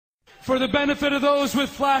For the benefit of those with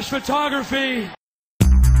flash photography.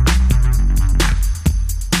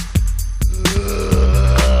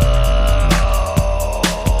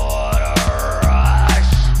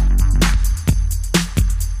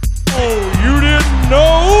 Oh, you didn't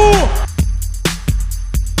know?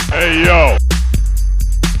 Hey, yo.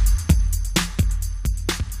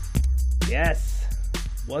 Yes.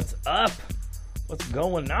 What's up? What's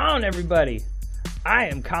going on, everybody? I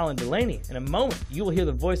am Colin Delaney. In a moment, you will hear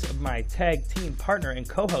the voice of my tag team partner and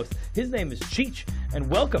co-host. His name is Cheech, and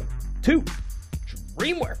welcome to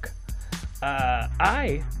Dreamwork.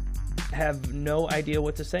 I have no idea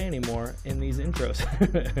what to say anymore in these intros.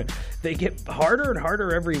 They get harder and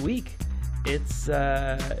harder every week. It's,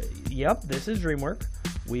 this is Dreamwork.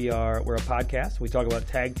 We're a podcast. We talk about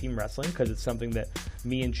tag team wrestling because it's something that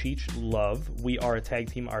me and Cheech love. We are a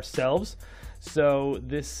tag team ourselves. So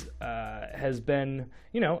this has been,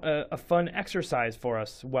 a fun exercise for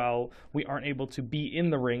us while we aren't able to be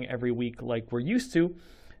in the ring every week like we're used to.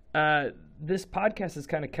 This podcast has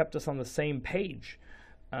kind of kept us on the same page.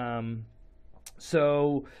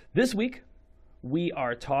 So this week we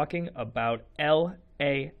are talking about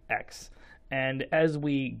LAX. And as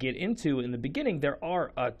we get into in the beginning, there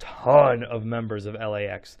are a ton of members of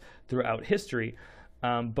LAX throughout history.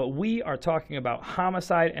 But we are talking about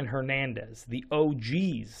Homicide and Hernandez, the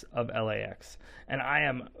OGs of LAX. And I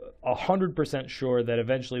am 100% sure that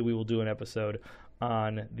eventually we will do an episode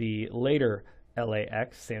on the later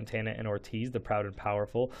LAX, Santana and Ortiz, the Proud and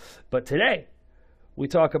Powerful. But today, we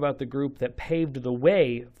talk about the group that paved the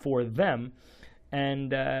way for them. And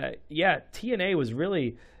TNA was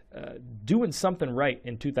really doing something right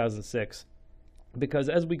in 2006. Because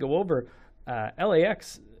as we go over,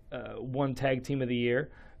 LAX won Tag Team of the Year,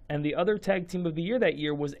 and the other Tag Team of the Year that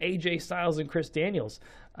year was AJ Styles and Chris Daniels.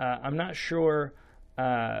 I'm not sure,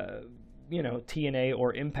 TNA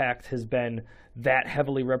or Impact has been that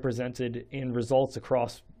heavily represented in results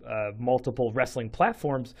across multiple wrestling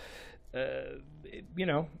platforms,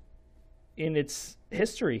 in its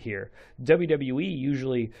history here. WWE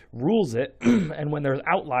usually rules it, and when there's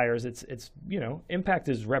outliers, it's Impact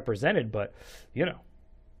is represented, but,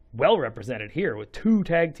 well represented here with two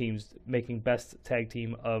tag teams making best tag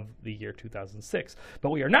team of the year 2006. But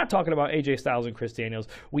we are not talking about AJ Styles and Chris Daniels.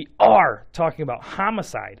 We are talking about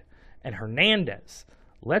Homicide and Hernandez.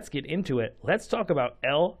 Let's get into it. Let's talk about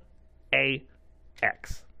LAX.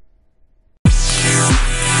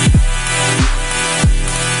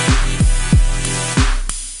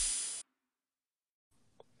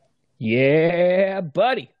 Yeah,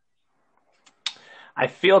 buddy. I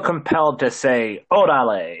feel compelled to say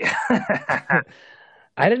 "Orale."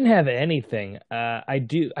 I didn't have anything. I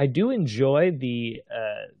do enjoy the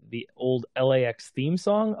old LAX theme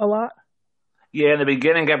song a lot. Yeah, in the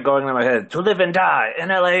beginning kept going in my head. To live and die in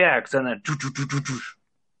LAX, and then.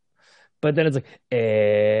 But then it's like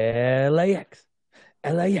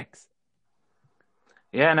LAX.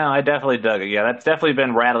 Yeah, no, I definitely dug it. Yeah, that's definitely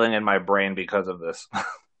been rattling in my brain because of this.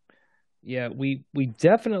 Yeah, we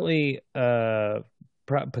definitely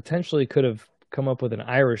potentially could have come up with an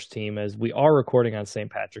Irish team, as we are recording on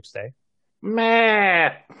St. Patrick's Day.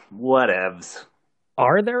 Meh, whatevs.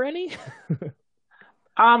 Are there any?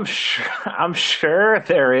 I'm sure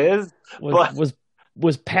there is.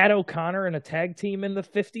 Was Pat O'Connor in a tag team in the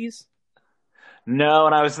 50s? No,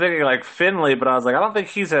 and I was thinking like Finlay, but I was like, I don't think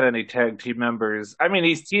he's had any tag team members. I mean,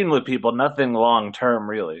 he's teamed with people, nothing long term,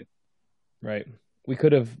 really. Right. We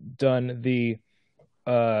could have done the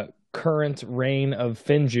current reign of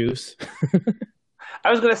Finjuice. I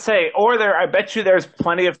was going to say, I bet you there's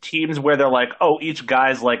plenty of teams where they're like, oh, each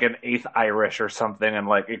guy's like an eighth Irish or something, and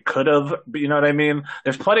like it could have, you know what I mean?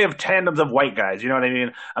 There's plenty of tandems of white guys, you know what I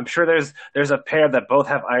mean? I'm sure there's a pair that both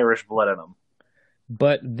have Irish blood in them.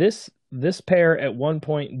 But this pair at one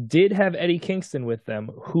point did have Eddie Kingston with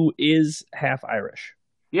them, who is half Irish.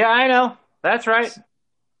 Yeah, I know. That's right.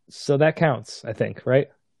 So that counts, I think, right?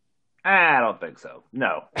 I don't think so.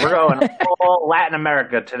 No. We're going all Latin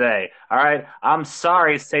America today. All right? I'm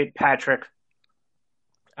sorry, St. Patrick.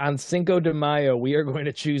 On Cinco de Mayo, we are going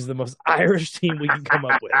to choose the most Irish team we can come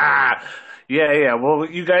up with. Yeah. Well,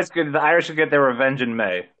 the Irish should get their revenge in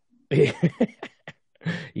May.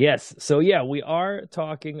 Yes. So, yeah, we are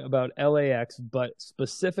talking about LAX, but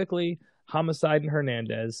specifically Homicide and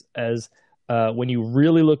Hernandez, as when you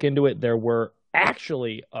really look into it, there were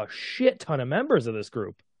actually a shit ton of members of this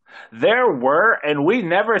group. There were, and we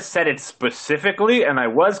never said it specifically, and I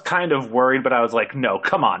was kind of worried, but I was like, no,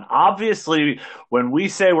 come on. Obviously, when we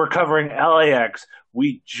say we're covering LAX,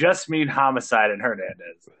 we just mean Homicide and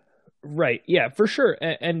Hernandez. Right. Yeah, for sure.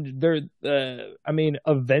 And there, I mean,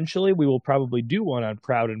 eventually we will probably do one on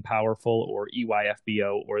Proud and Powerful or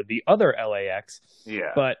EYFBO or the other LAX.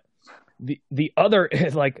 Yeah. But the other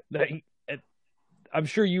is like, I'm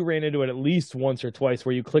sure you ran into it at least once or twice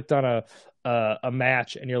where you clicked on a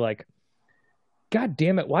match and you're like, God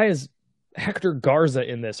damn it, why is Hector Garza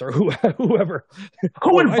in this or whoever?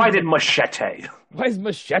 Who invited Machete? Why is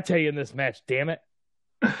Machete in this match? Damn it.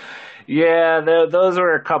 Yeah, those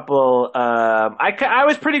were a couple. I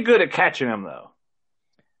was pretty good at catching them though.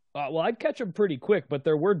 Well, I'd catch them pretty quick, but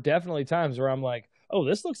there were definitely times where I'm like, oh,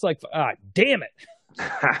 this looks like, damn it.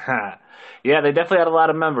 Yeah, they definitely had a lot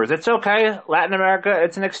of members. It's okay. Latin America,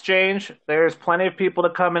 it's an exchange. There's plenty of people to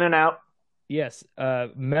come in and out. Yes,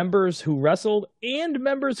 members who wrestled and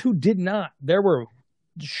members who did not. There were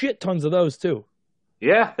shit tons of those too.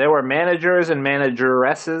 Yeah, there were managers and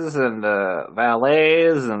manageresses and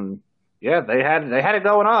valets, and yeah, they had it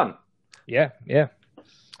going on. Yeah.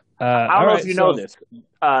 I don't know if you know this.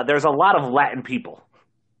 There's a lot of Latin people.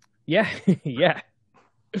 Yeah, yeah.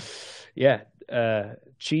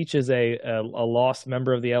 Cheech is a lost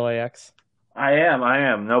member of the LAX. I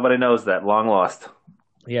am. Nobody knows that. Long lost.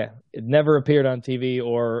 Yeah, it never appeared on TV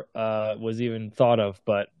or was even thought of,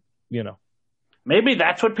 but you know. Maybe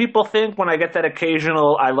that's what people think when I get that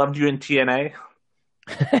occasional "I loved you" in TNA.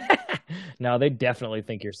 No, they definitely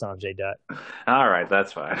think you're Sanjay Dutt. All right,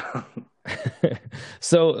 that's fine.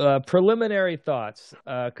 So preliminary thoughts,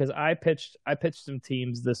 because I pitched some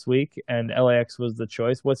teams this week, and LAX was the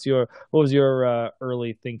choice. What was your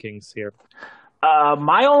early thinkings here?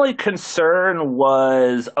 My only concern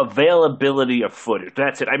was availability of footage.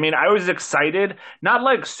 That's it. I mean, I was excited, not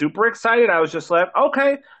like super excited. I was just like,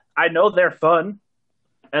 okay, I know they're fun.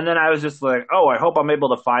 And then I was just like, oh, I hope I'm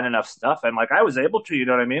able to find enough stuff. And like, I was able to, you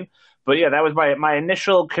know what I mean? But yeah, that was my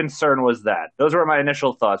initial concern was that. Those were my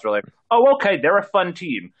initial thoughts. Were like, oh, okay, they're a fun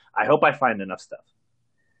team. I hope I find enough stuff.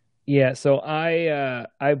 Yeah, so I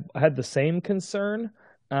had the same concern.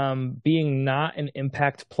 Being not an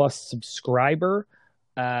Impact Plus subscriber,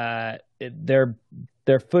 their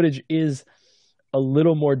footage is a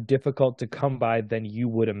little more difficult to come by than you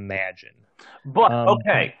would imagine. But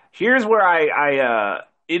okay, here's where I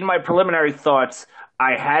in my preliminary thoughts,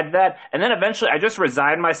 I had that, and then eventually I just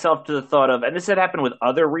resigned myself to the thought of, and this had happened with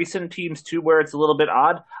other recent teams too, where it's a little bit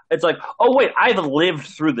odd. It's like, oh wait, I've lived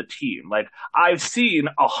through the team. Like I've seen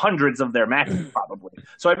hundreds of their matches probably,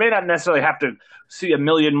 so I may not necessarily have to see a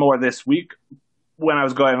million more this week when I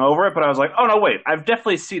was going over it. But I was like, oh no, wait, I've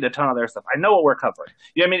definitely seen a ton of their stuff. I know what we're covering.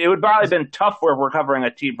 Yeah, I mean, it would probably have been tough where we're covering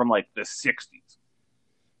a team from like the '60s.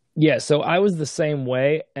 Yeah, so I was the same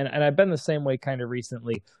way, and I've been the same way kind of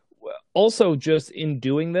recently. Also, just in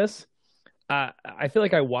doing this, I feel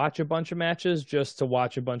like I watch a bunch of matches just to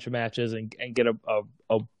watch a bunch of matches and get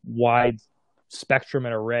a wide spectrum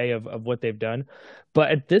and array of what they've done.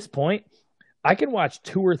 But at this point, I can watch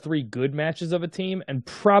 2 or 3 good matches of a team and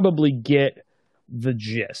probably get the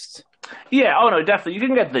gist. Yeah, oh no, definitely. You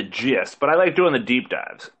can get the gist, but I like doing the deep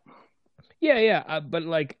dives. Yeah. But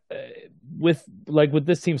with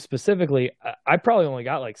this team specifically, I probably only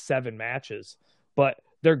got like 7 matches, but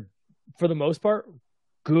they're, for the most part,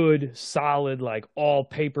 good, solid, like all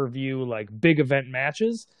pay-per-view, like big event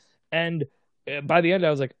matches. And by the end, I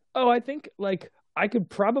was like, oh, I think like I could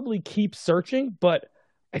probably keep searching, but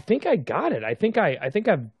I think I got it. I think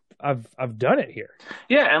I've done it here.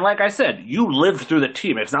 Yeah, and like I said, you lived through the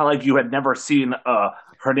team. It's not like you had never seen a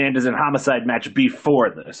Hernandez and Homicide match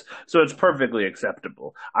before this, so it's perfectly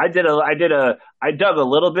acceptable. I dug a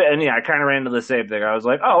little bit, and yeah, I kind of ran into the same thing. I was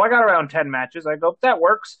like, oh, I got around 10 matches. I go, that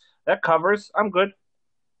works. That covers. I'm good.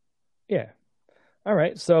 Yeah. All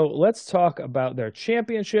right. So let's talk about their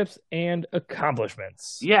championships and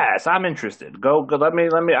accomplishments. Yes, I'm interested. Go. Let me.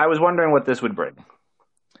 I was wondering what this would bring.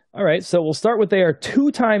 All right. So we'll start with they are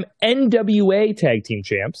 2-time NWA Tag Team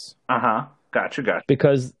Champs. Gotcha.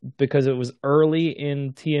 Because it was early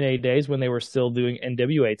in TNA days when they were still doing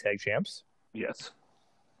NWA Tag Champs. Yes.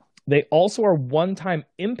 They also are 1-time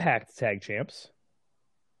Impact Tag Champs.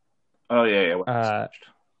 Oh yeah.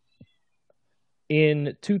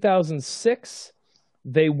 In 2006,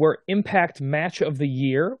 they were Impact Match of the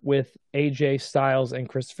Year with AJ Styles and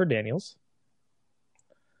Christopher Daniels.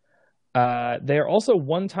 They are also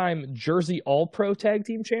 1-time Jersey All-Pro Tag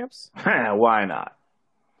Team Champs. Why not?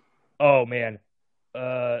 Oh, man.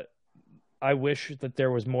 I wish that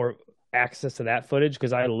there was more access to that footage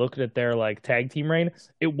because I looked at their like tag team reign.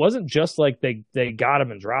 It wasn't just like they got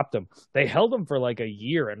them and dropped them. They held them for like a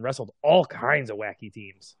year and wrestled all kinds of wacky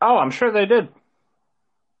teams. Oh, I'm sure they did.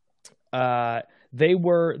 They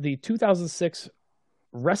were the 2006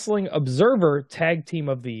 Wrestling Observer Tag Team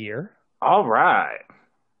of the Year. All right.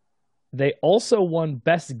 They also won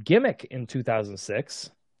Best Gimmick in 2006.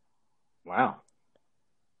 Wow.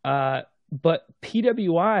 But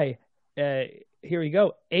PWI, here we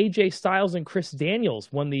go. AJ Styles and Chris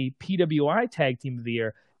Daniels won the PWI Tag Team of the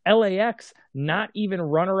Year. LAX, not even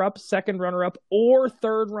runner-up, second runner-up, or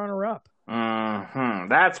third runner-up.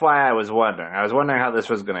 That's why I was wondering. I was wondering how this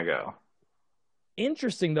was going to go.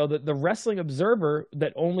 Interesting, though, that the Wrestling Observer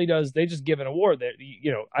that only does, they just give an award that,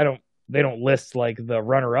 they don't list like the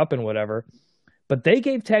runner-up and whatever, but they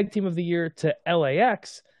gave Tag Team of the Year to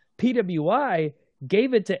LAX. PWI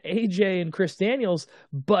gave it to AJ and Chris Daniels,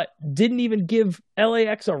 but didn't even give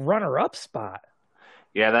LAX a runner-up spot.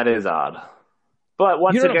 Yeah, that is odd. But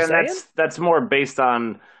once again, that's more based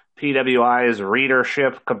on PWI's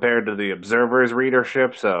readership compared to the Observer's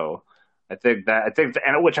readership. So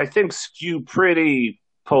which I think skew pretty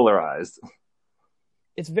polarized.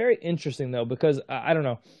 It's very interesting though, because I don't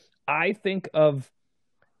know. I think of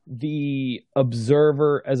the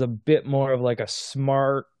Observer as a bit more of like a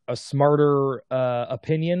smarter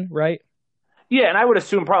opinion, right? Yeah, and I would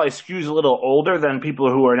assume probably skews a little older than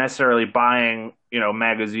people who are necessarily buying,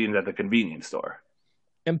 magazines at the convenience store.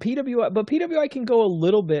 And PWI can go a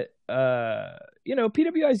little bit,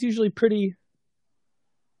 PWI is usually pretty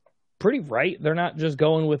right. They're not just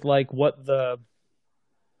going with like what the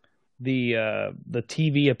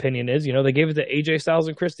TV opinion is. They gave it to AJ Styles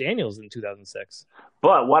and Chris Daniels in 2006.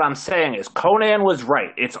 But what I'm saying is Conan was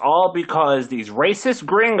right. It's all because these racist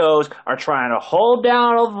gringos are trying to hold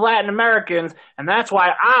down all the Latin Americans, and that's why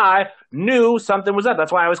I knew something was up.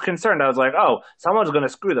 That's why I was concerned. I was like, oh, someone's going to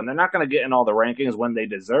screw them. They're not going to get in all the rankings when they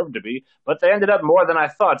deserve to be, but they ended up more than I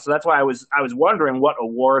thought. So that's why I was wondering what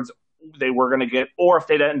awards they were going to get, or if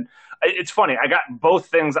they didn't. It's funny. I got both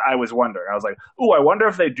things I was wondering. I was like, ooh, I wonder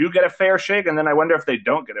if they do get a fair shake, and then I wonder if they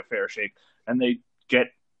don't get a fair shake, and they get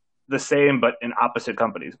the same but in opposite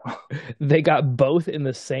companies. They got both in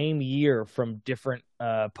the same year from different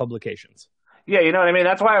publications. Yeah, you know what I mean?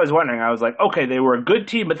 That's why I was wondering. I was like, okay, they were a good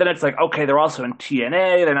team, but then it's like, okay, they're also in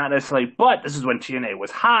TNA. They're not necessarily, but this is when TNA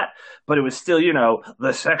was hot, but it was still,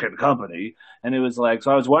 the second company. And it was like,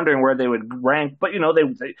 so I was wondering where they would rank. But,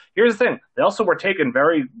 they here's the thing. They also were taken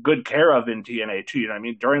very good care of in TNA, too. You know what I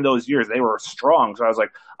mean? During those years, they were strong. So I was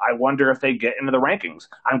like, I wonder if they get into the rankings.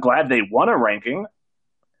 I'm glad they won a ranking.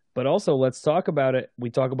 But also, let's talk about it.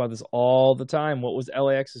 We talk about this all the time. What was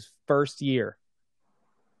LAX's first year?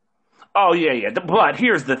 Oh, yeah. But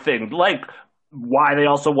here's the thing. Like, why they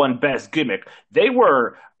also won Best Gimmick. They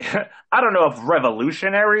were, I don't know if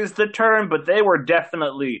revolutionary is the term, but they were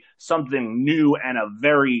definitely something new and a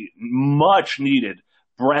very much needed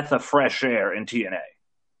breath of fresh air in TNA.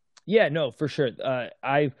 Yeah, no, for sure.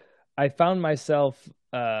 I found myself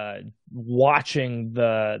watching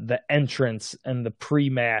the entrance and the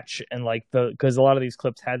pre-match and because a lot of these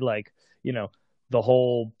clips had the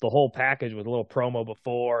whole package with a little promo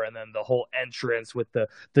before, and then the whole entrance with the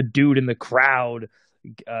dude in the crowd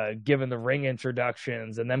giving the ring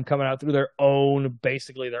introductions, and them coming out through their own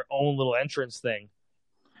little entrance thing.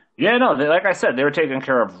 Yeah, no, like I said, they were taken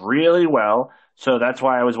care of really well. So that's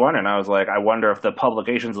why I was wondering. I was like, I wonder if the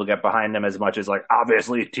publications will get behind them as much as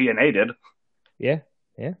obviously TNA did. Yeah.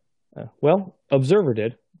 Well, Observer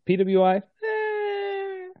did. PWI.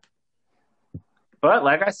 But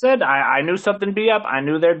like I said, I knew something'd be up. I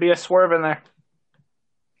knew there'd be a swerve in there.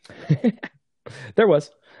 There was.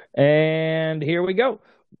 And here we go.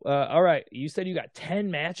 All right. You said you got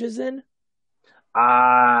 10 matches in?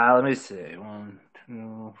 Let me see. 1,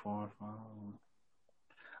 2, 4, 5.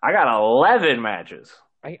 I got 11 matches.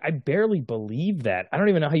 I barely believe that. I don't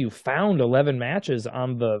even know how you found 11 matches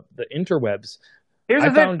on the interwebs. Here's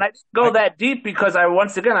the thing. I didn't go that deep because I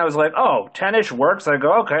was like, oh, 10-ish works. I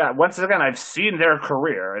go, okay. Once again, I've seen their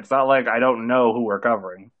career. It's not like I don't know who we're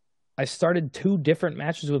covering. I started 2 different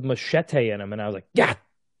matches with Machete in them, and I was like, yeah,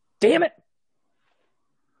 damn it.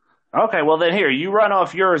 Okay, well then here, you run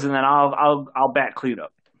off yours, and then I'll back clean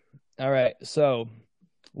up. All right, so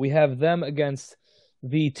we have them against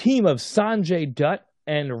the team of Sanjay Dutt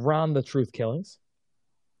and Ron the Truth Killings.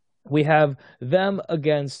 We have them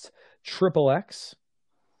against Triple X,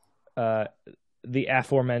 the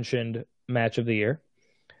aforementioned match of the year.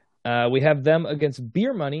 We have them against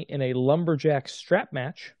Beer Money in a lumberjack strap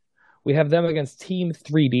match. We have them against Team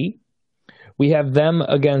 3D. We have them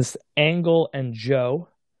against Angle and Joe.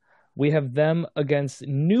 We have them against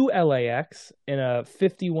New LAX in a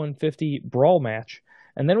 51-50 brawl match.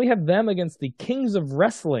 And then we have them against the Kings of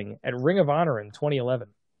Wrestling at Ring of Honor in 2011.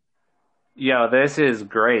 Yo, this is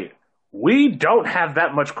great. We don't have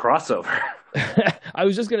that much crossover. I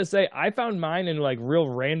was just gonna say I found mine in like real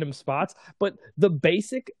random spots, but the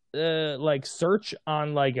basic like search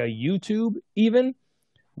on like a YouTube even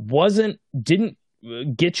didn't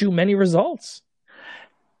get you many results.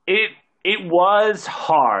 It was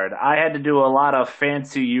hard. I had to do a lot of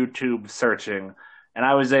fancy YouTube searching, and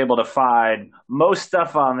I was able to find most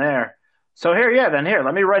stuff on there. So here,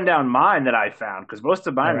 let me run down mine that I found because most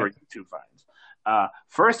of mine All were right. YouTube finds.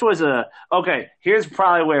 First was okay. Here's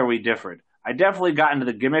probably where we differed. I definitely got into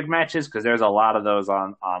the gimmick matches because there's a lot of those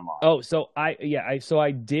online. Oh, so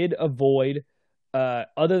I did avoid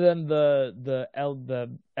other than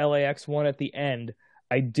the LAX one at the end.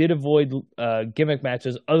 I did avoid gimmick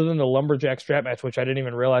matches other than the lumberjack strap match, which I didn't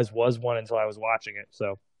even realize was one until I was watching it.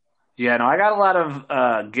 So Yeah, no, I got a lot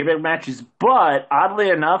of gimmick matches, but oddly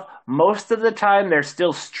enough, most of the time they're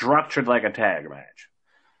still structured like a tag match.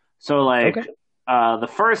 So, like, okay. the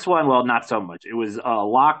first one, well, not so much. It was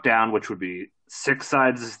Lockdown, which would be six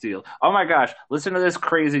sides of steel. Oh my gosh, listen to this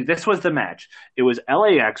crazy. This was the match. It was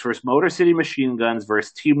LAX versus Motor City Machine Guns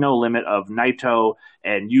versus Team No Limit of Naito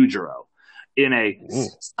and Yujiro in a Ooh.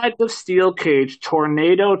 side of steel cage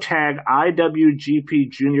tornado tag IWGP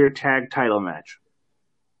Junior Tag title match.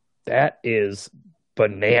 That is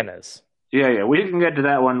bananas. Yeah, we can get to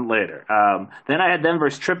that one later. Then I had them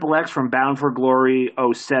versus Triple X from Bound for Glory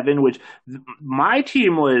 '07, which my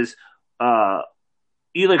team was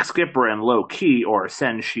Elix Skipper and Low Key or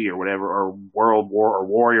Senshi or whatever, or World War or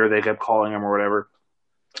Warrior they kept calling him or whatever.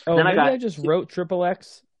 Oh, Then maybe I just wrote Triple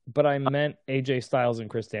X, but I meant AJ Styles and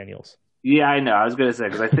Chris Daniels. Yeah, I know. I was gonna say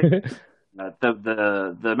because I think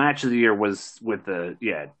the match of the year was with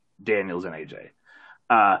Daniels and AJ.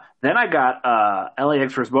 Then I got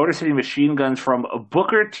LAX versus Motor City Machine Guns from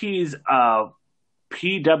Booker T's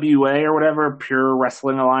PWA or whatever, Pure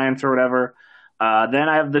Wrestling Alliance or whatever. Then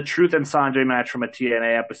I have the Truth and Sanjay match from a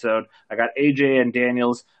TNA episode. I got AJ and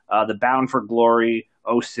Daniels, the Bound for Glory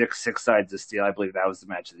 '06 Six Sides of Steel. I believe that was the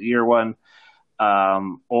match of the year one.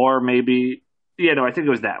 Or maybe, I think it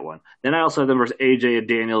was that one. Then I also have them versus AJ and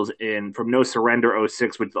Daniels from No Surrender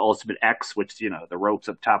 '06, which is the Ultimate X, which, the ropes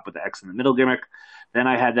up top with the X in the middle gimmick. Then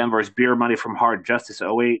I had them versus Beer Money from Hard Justice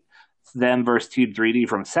 '08. Them versus Team 3D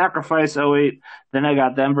from Sacrifice '08. Then I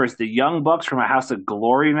got them versus the Young Bucks from a House of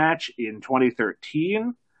Glory match in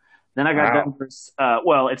 2013. Then I got them versus,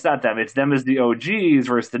 it's not them. It's them as the OGs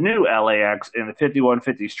versus the new LAX in the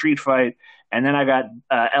 5150 street fight. And then I got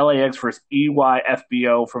LAX versus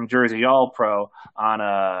EYFBO from Jersey All Pro on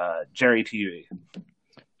Jerry TV.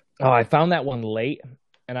 Oh, I found that one late,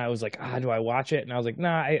 and I was like, do I watch it? And I was like,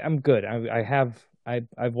 nah, I'm good.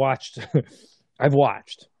 I've watched. I've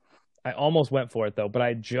watched. I almost went for it though, but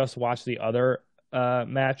I just watched the other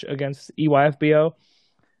match against EYFBO.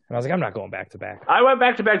 And I was like, I'm not going back to back. I went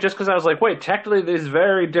back to back just because I was like, wait, technically these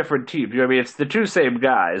very different teams. You know what I mean? It's the two same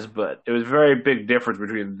guys, but it was a very big difference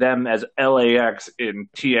between them as LAX in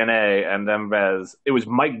TNA and them as it was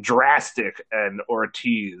Mike Drastic and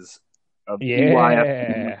Ortiz of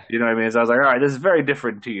EYF. You know what I mean? So I was like, all right, this is very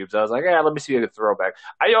different teams. I was like, let me see a throwback.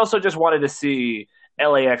 I also just wanted to see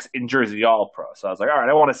LAX in Jersey All Pro. So I was like, all right,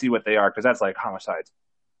 I want to see what they are because that's like Homicide's,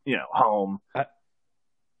 home.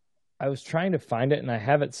 I was trying to find it, and I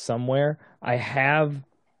have it somewhere. I have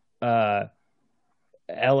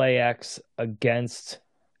LAX against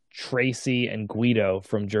Tracy and Guido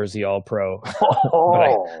from Jersey All Pro,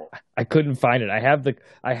 but I couldn't find it. I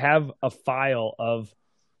have a file of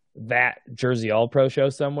that Jersey All Pro show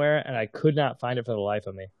somewhere, and I could not find it for the life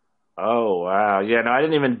of me. Oh, wow. Yeah, no, I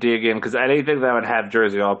didn't even dig in because anything that would have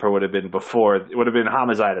Jersey All Pro would have been before. It would have been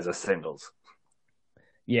Homicide as a singles.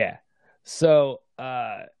 Yeah. So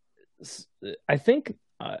I think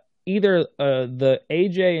either the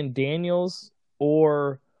AJ and Daniels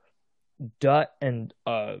or Dutt and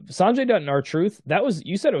Sanjay Dutt and R-Truth.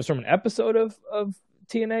 You said it was from an episode of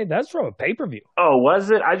TNA. That's from a pay-per-view. Oh, was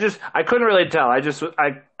it? I couldn't really tell.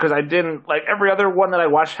 Because I didn't, like, every other one that I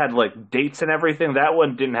watched had like dates and everything. That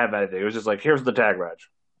one didn't have anything. It was just like, here's the tag match.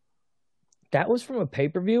 That was from a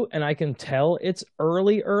pay-per-view, and I can tell it's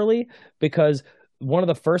early because one of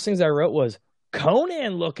the first things I wrote was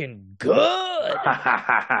Conan looking good.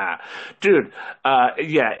 Dude,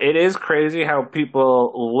 it is crazy how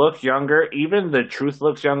people look younger. Even the Truth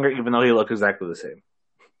looks younger, even though he looks exactly the same.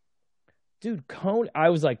 Dude, I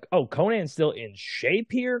was like, oh, Conan's still in shape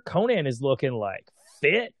here. Conan is looking like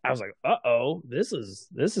fit. I was like, uh-oh, this is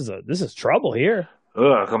trouble here.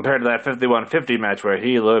 Ugh, compared to that 5150 match where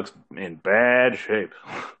he looks in bad shape.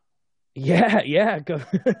 Yeah.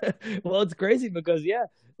 Well, it's crazy because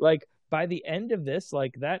like by the end of this,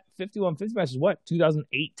 like that 51-50 match is what,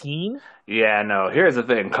 2018? Yeah, no. Here's the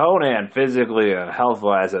thing: Conan, physically and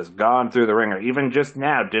health-wise, has gone through the ringer. Even just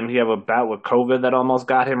now, didn't he have a bout with COVID that almost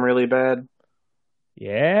got him really bad?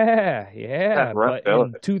 Yeah. That's rough,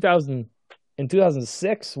 But in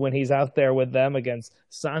 2006, when he's out there with them against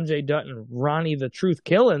Sanjay Dutt and Ronnie the Truth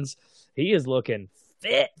Killings, he is looking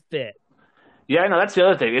fit. Yeah, no, that's the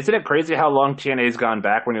other thing. Isn't it crazy how long TNA's gone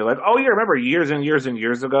back when you're like, oh, you remember years and years and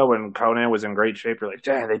years ago when Conan was in great shape? You're like,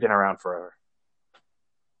 dang, they've been around forever.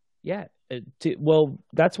 Yeah. Well,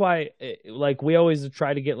 that's why, like, we always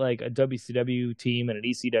try to get like a WCW team and an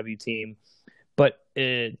ECW team, but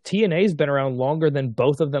TNA's been around longer than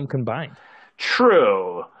both of them combined.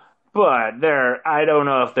 True, but I don't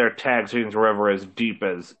know if their tag teams were ever as deep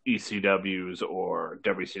as ECW's or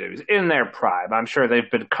WCW's in their prime. I'm sure they've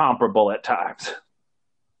been comparable at times.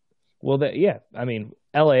 Well, I mean,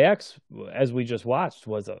 LAX, as we just watched,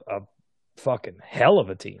 was a fucking hell of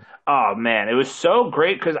a team. Oh man, it was so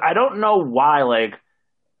great because I don't know why. Like,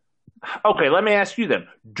 okay, let me ask you then: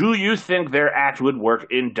 do you think their act would work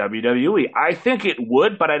in WWE? I think it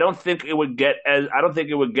would, but I don't think it would get as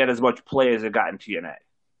much play as it got in TNA.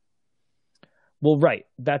 Well, right,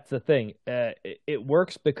 that's the thing. It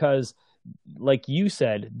works because, like you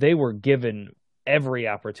said, they were given every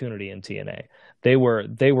opportunity in TNA. They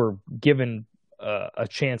were given a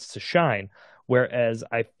chance to shine. Whereas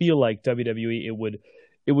I feel like WWE,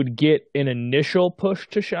 it would get an initial push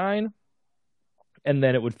to shine, and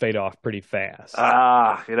then it would fade off pretty fast.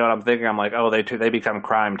 You know what I'm thinking? I'm like, oh, they become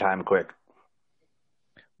crime time quick.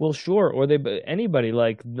 Well, sure, or anybody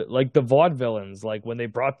like the Vaudevillains, like when they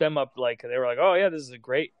brought them up, like they were like, oh yeah, this is a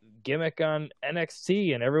great gimmick on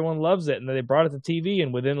NXT, and everyone loves it, and then they brought it to TV,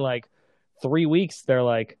 and within like 3 weeks, they're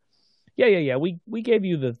like, yeah, we gave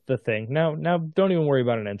you the thing. Now don't even worry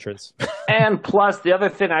about an entrance. And plus, the other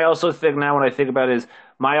thing I also think now when I think about it is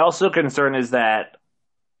my also concern is that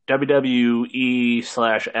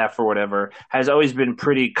WWE/F or whatever has always been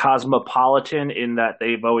pretty cosmopolitan in that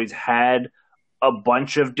they've always had a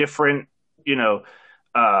bunch of different,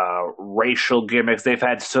 racial gimmicks. They've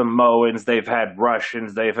had Samoans, they've had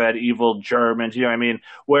Russians, they've had evil Germans, you know what I mean?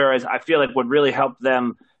 Whereas I feel like what really helped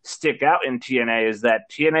them stick out in TNA is that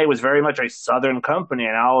TNA was very much a Southern company,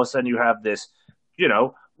 and all of a sudden you have this,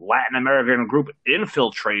 Latin American group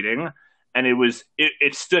infiltrating, and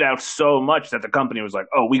it stood out so much that the company was like,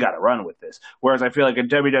 oh, we got to run with this. Whereas I feel like in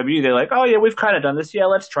WWE, they're like, oh yeah, we've kind of done this. Yeah,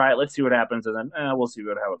 let's try it. Let's see what happens, and then we'll see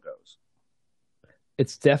how it goes.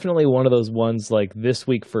 It's definitely one of those ones like this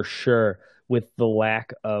week for sure, with the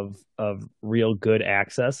lack of real good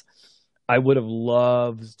access. I would have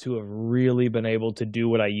loved to have really been able to do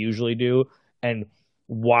what I usually do and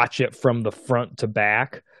watch it from the front to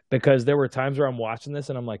back, because there were times where I'm watching this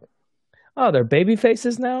and I'm like, oh, they're baby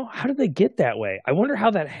faces now? How did they get that way? I wonder how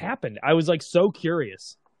that happened. I was like so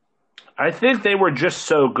curious. I think they were just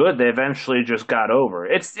so good they eventually just got over.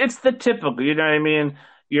 It's the typical, you know what I mean?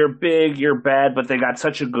 You're big, you're bad, but they got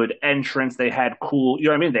such a good entrance. They had cool, you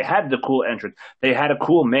know what I mean? They had the cool entrance. They had a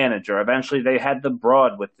cool manager. Eventually they had the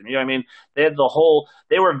broad with them. You know what I mean? They had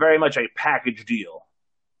they were very much a package deal.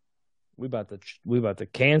 We about to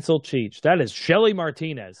cancel Cheech. That is Shelly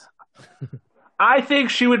Martinez. I think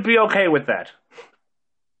she would be okay with that.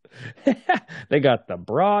 They got the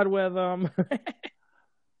broad with them.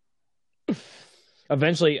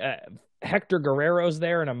 Eventually, Hector Guerrero's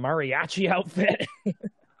there in a mariachi outfit.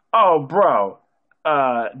 Oh, bro!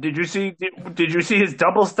 Did you see his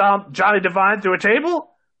double stomp Johnny Devine through a table?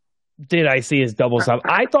 Did I see his double stomp?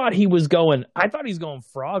 I thought he was going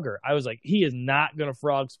Frogger. I was like, he is not going to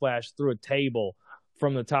frog splash through a table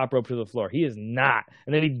from the top rope to the floor. He is not.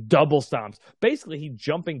 And then he double stomps. Basically, he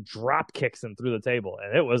jumping drop kicks him through the table,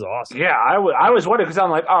 and it was awesome. Yeah, I was wondering because I'm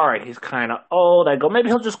like, all right, he's kind of old. I go, maybe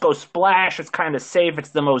he'll just go splash. It's kind of safe. It's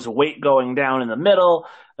the most weight going down in the middle.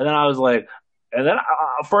 And then I was like,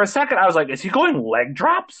 for a second, I was like, is he going leg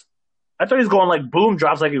drops? I thought he was going like boom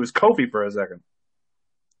drops like he was Kofi for a second.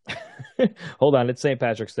 Hold on, it's St.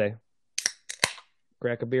 Patrick's Day.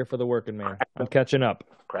 Crack a beer for the working man. I'm catching up.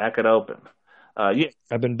 Crack it open. Yeah.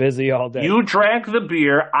 I've been busy all day. You drank the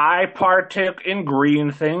beer. I partook in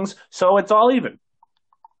green things, so it's all even.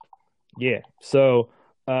 Yeah. So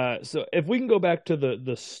if we can go back to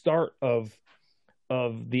the start of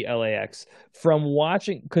the LAX from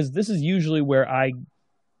watching, because this is usually where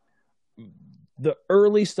the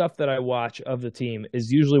early stuff that I watch of the team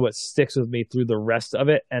is usually what sticks with me through the rest of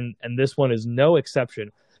it, and this one is no exception,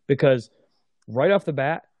 because right off the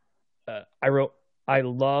bat, I wrote, I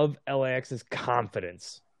love LAX's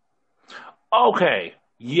confidence. Okay.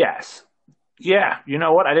 Yes. Yeah. You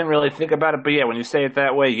know what? I didn't really think about it, but yeah, when you say it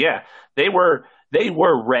that way, yeah. They were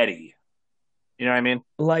ready. You know what I mean?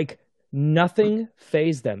 Like nothing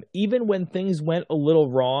phased them, even when things went a little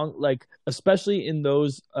wrong. Like especially in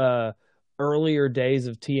those earlier days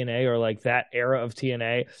of TNA or like that era of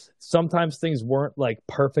TNA, sometimes things weren't like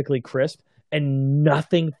perfectly crisp, and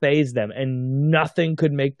nothing phased them, and nothing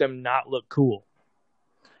could make them not look cool.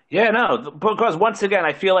 Yeah, no, because once again,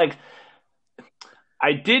 I feel like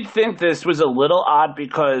I did think this was a little odd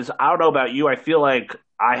because I don't know about you. I feel like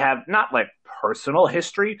I have not like personal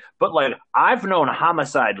history, but like I've known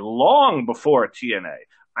Homicide long before TNA.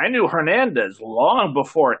 I knew Hernandez long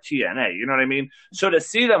before TNA. You know what I mean? So to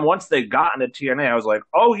see them once they got into TNA, I was like,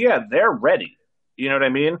 oh yeah, they're ready. You know what I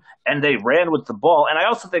mean? And they ran with the ball. And I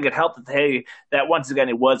also think it helped that once again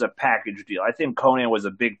it was a package deal. I think Konnan was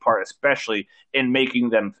a big part, especially in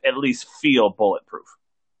making them at least feel bulletproof.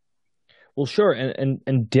 Well, sure,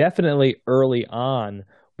 and definitely early on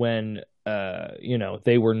when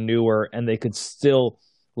they were newer and they could still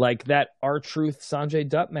like that R-Truth Sanjay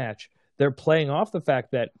Dutt match. They're playing off the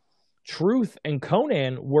fact that Truth and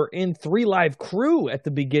Konnan were in 3 Live Crew at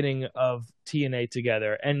the beginning of TNA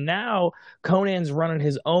together, and now Conan's running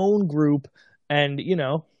his own group and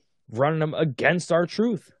running them against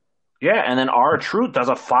R-Truth. Yeah, and then R-Truth does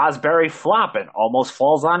a Fosbury flop and almost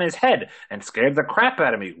falls on his head and scared the crap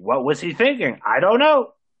out of me. What was he thinking? I don't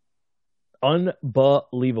know.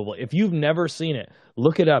 Unbelievable. If you've never seen it,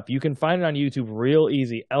 look it up. You can find it on YouTube real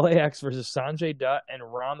easy. LAX versus Sanjay Dutt and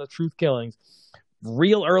Ron the Truth Killings.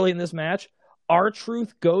 Real early in this match,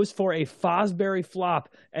 R-Truth goes for a Fosbury flop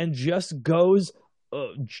and just goes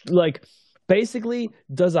basically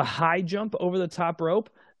does a high jump over the top rope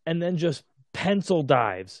and then just pencil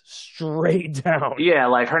dives straight down. Yeah,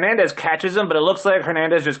 like Hernandez catches him, but it looks like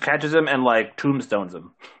Hernandez just catches him and like tombstones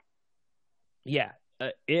him. Yeah,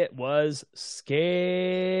 it was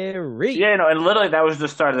scary. Yeah, no, and literally that was the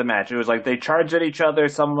start of the match. It was like they charged at each other.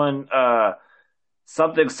 Something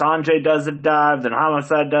Sanjay does a dive, then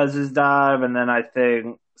Homicide does his dive, and then I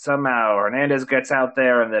think somehow Hernandez gets out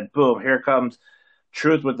there, and then boom, here comes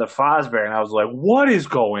Truth with the Fosbury, and I was like, what is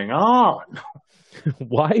going on?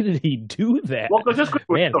 Why did he do that? Well, because it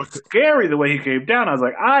was so scary the way he came down. I was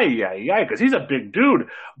like, ay, because he's a big dude.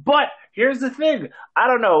 But here's the thing. I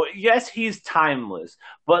don't know. Yes, he's timeless.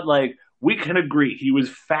 But, like, we can agree he was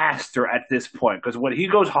faster at this point. Because when he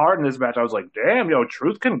goes hard in this match, I was like, damn,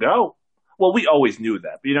 Truth can go. Well, we always knew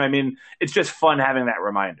that. But, you know what I mean? It's just fun having that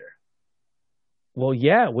reminder. Well,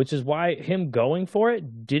 yeah, which is why him going for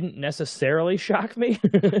it didn't necessarily shock me.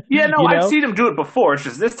 Yeah, no, I've seen him do it before. It's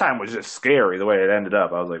just this time was just scary the way it ended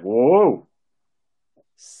up. I was like, whoa.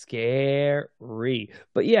 Scary.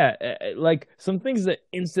 But yeah, like some things that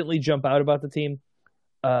instantly jump out about the team.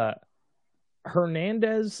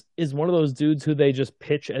 Hernandez is one of those dudes who they just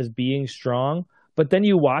pitch as being strong, but then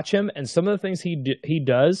you watch him and some of the things he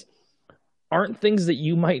does aren't things that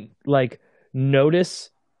you might like notice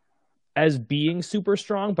as being super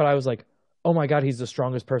strong, but I was like, oh my God, he's the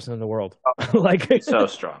strongest person in the world. Like so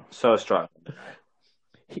strong.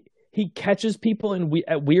 He catches people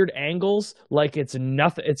at weird angles like it's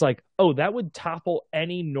nothing. It's like, oh, that would topple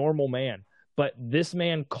any normal man. But this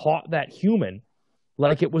man caught that human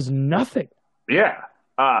like it was nothing. Yeah.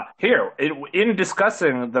 In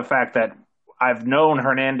discussing the fact that I've known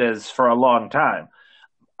Hernandez for a long time,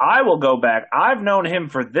 I will go back. I've known him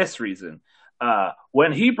for this reason.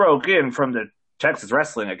 When he broke in from the Texas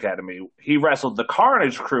Wrestling Academy, he wrestled the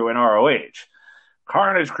Carnage Crew in ROH.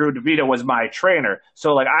 Carnage Crew, DeVito was my trainer.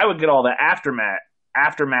 So, like, I would get all the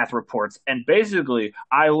aftermath reports. And basically,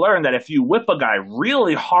 I learned that if you whip a guy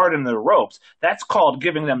really hard in the ropes, that's called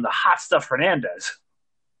giving them the hot stuff Hernandez.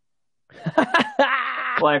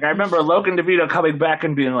 Like, I remember Logan DeVito coming back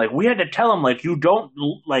and being like, we had to tell him, like,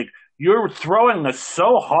 you're throwing us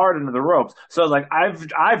so hard into the ropes. So, like,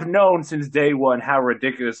 I've known since day one how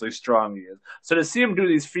ridiculously strong he is. So to see him do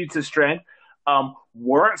these feats of strength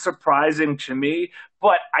weren't surprising to me,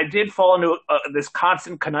 but I did fall into this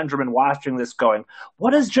constant conundrum in watching this going,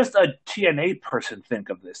 what does just a TNA person think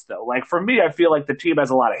of this, though? Like, for me, I feel like the team has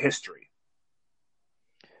a lot of history.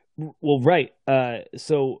 Well, right.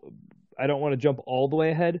 So I don't want to jump all the way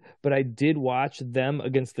ahead, but I did watch them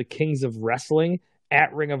against the Kings of Wrestling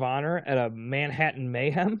at Ring of Honor at a Manhattan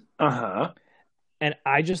Mayhem. Uh-huh. And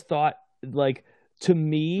I just thought, like, to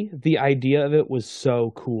me, the idea of it was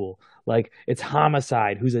so cool. Like, it's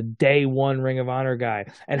Homicide, who's a day one Ring of Honor guy,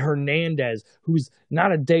 and Hernandez, who's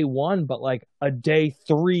not a day one, but like a day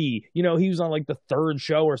 3. You know, he was on like the 3rd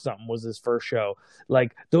show or something, was his first show.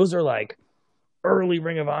 Like, those are like early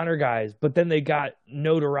Ring of Honor guys, but then they got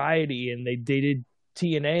notoriety and they did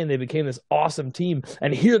TNA and they became this awesome team.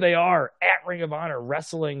 And here they are at Ring of Honor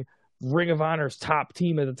wrestling Ring of Honor's top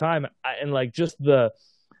team at the time, and like just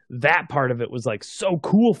that part of it was like so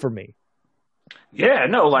cool for me. Yeah,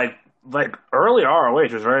 no, like early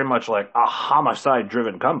ROH was very much like a homicide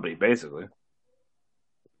driven company, basically.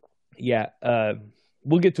 Yeah,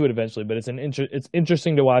 we'll get to it eventually, but it's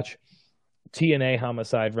interesting to watch TNA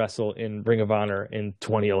Homicide wrestle in Ring of Honor in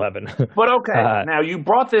 2011. But okay, now you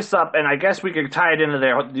brought this up, and I guess we could tie it into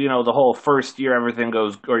there. You know, the whole first year everything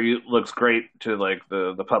looks great to like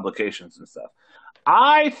the publications and stuff.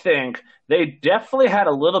 I think they definitely had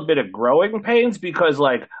a little bit of growing pains because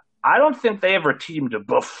like I don't think they ever teamed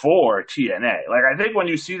before TNA. Like I think when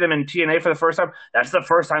you see them in TNA for the first time, that's the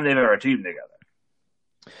first time they've ever teamed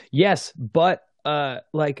together. Yes, but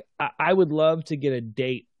like I would love to get a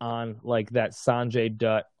date on like that Sanjay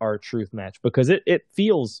Dutt R-Truth match because it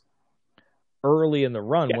feels early in the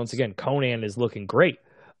run. Yes. Once again, Konnan is looking great,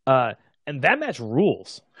 and that match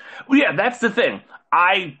rules. Well, yeah, that's the thing.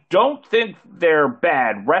 I don't think they're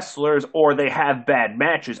bad wrestlers or they have bad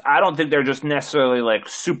matches. I don't think they're just necessarily like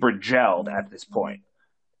super gelled at this point.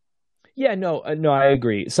 Yeah, no, I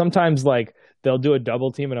agree. Sometimes like they'll do a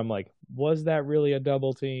double team, and I'm like, was that really a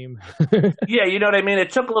double team? Yeah, you know what I mean? It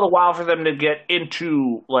took a little while for them to get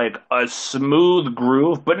into like a smooth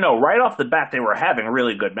groove, but no, right off the bat they were having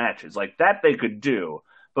really good matches. Like that they could do,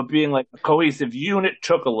 but being like a cohesive unit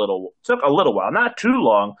took a little while. Not too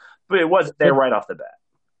long, but it wasn't there right off the bat.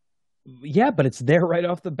 Yeah, but it's there right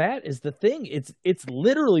off the bat is the thing. It's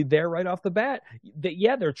literally there right off the bat.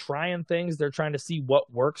 They're trying things. They're trying to see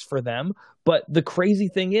what works for them. But the crazy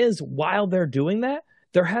thing is, while they're doing that,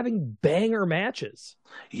 they're having banger matches.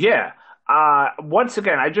 Yeah. Once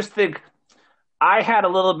again, I just think I had a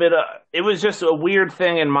little bit of, it was just a weird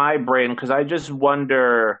thing in my brain because I just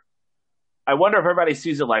wonder if everybody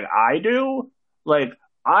sees it like I do. Like,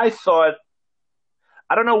 I thought,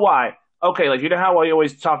 I don't know why. Okay, like, you know how I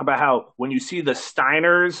always talk about how when you see the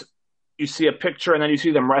Steiners, you see a picture and then you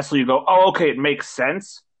see them wrestle, you go, oh, okay, it makes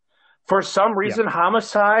sense. For some reason, yeah.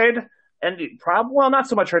 Homicide, and well, not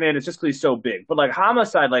so much Hernandez, just because he's so big, but like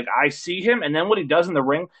Homicide, like I see him, and then what he does in the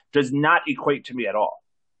ring does not equate to me at all.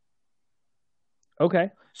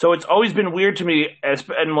 Okay. So it's always been weird to me,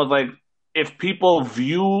 and with like, if people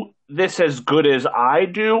view this as good as I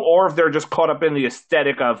do, or if they're just caught up in the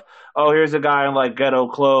aesthetic of, oh, here's a guy in like ghetto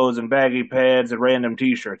clothes and baggy pants and random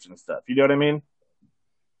t-shirts and stuff. You know what I mean?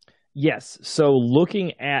 Yes. So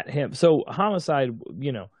looking at him, so Homicide,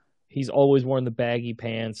 you know, he's always worn the baggy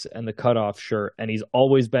pants and the cutoff shirt, and he's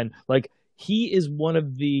always been like, he is one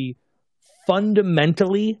of the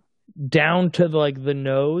fundamentally down to like the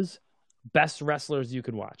nose best wrestlers you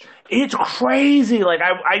could watch. It's crazy. Like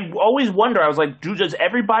I always wonder, I was like, dude, does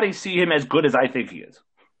everybody see him as good as I think he is?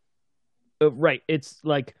 Right. It's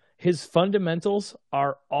like his fundamentals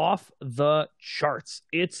are off the charts.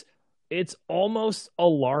 It's almost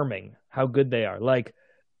alarming how good they are. Like,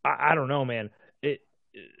 I don't know, man.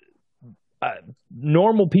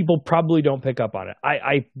 Normal people probably don't pick up on it.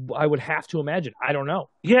 I would have to imagine. I don't know.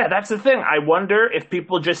 Yeah, that's the thing. I wonder if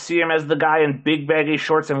people just see him as the guy in big baggy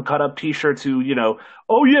shorts and cut up t-shirts who, you know,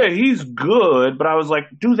 oh yeah, he's good. But I was like,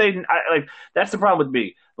 like, that's the problem with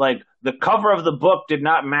me. Like, the cover of the book did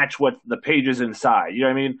not match what the pages inside. You know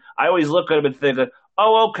what I mean? I always look at him and think,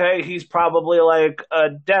 oh, okay, he's probably like a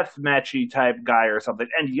death matchy type guy or something.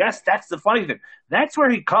 And yes, that's the funny thing. That's where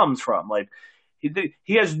he comes from. Like,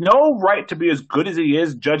 he has no right to be as good as he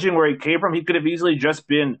is, judging where he came from. He could have easily just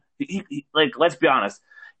been, like, let's be honest.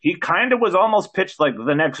 He kind of was almost pitched like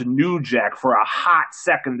the next New Jack for a hot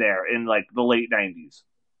second there in like the late 90s.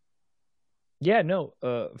 Yeah, no,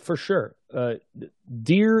 for sure.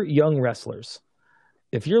 Dear young wrestlers,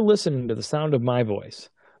 if you're listening to the sound of my voice,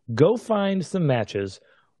 go find some matches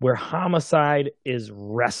where Homicide is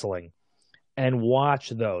wrestling and watch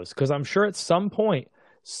those. Because I'm sure at some point,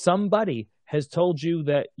 somebody has told you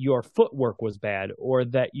that your footwork was bad or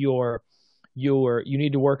that you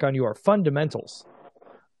need to work on your fundamentals.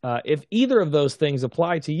 If either of those things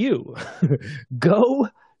apply to you, go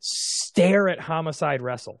stare at Homicide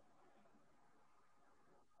wrestle.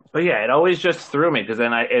 But yeah, it always just threw me because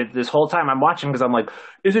then this whole time I'm watching because I'm like,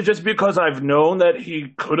 is it just because I've known that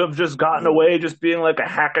he could have just gotten away just being like a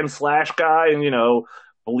hack and slash guy and, you know,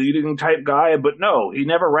 bleeding type guy? But no, he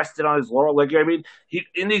never rested on his laurel. Like, I mean, he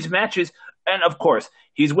in these matches, and of course,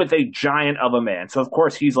 he's with a giant of a man. So of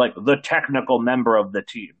course, he's like the technical member of the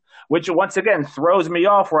team, which once again throws me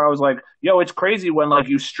off where I was like, yo, it's crazy when like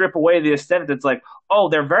you strip away the aesthetic. It's like, oh,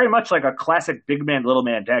 they're very much like a classic big man, little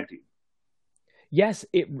man tag team. Yes,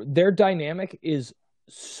 their dynamic is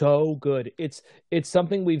so good. It's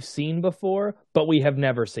something we've seen before, but we have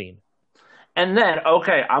never seen. And then,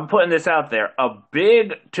 okay, I'm putting this out there. A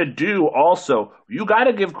big to do also, you got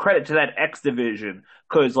to give credit to that X division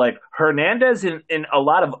because, like, Hernandez in a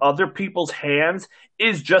lot of other people's hands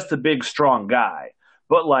is just a big, strong guy.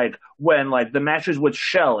 But, like, when, like, the matches with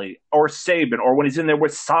Shelley or Sabin or when he's in there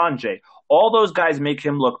with Sanjay, all those guys make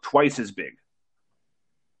him look twice as big.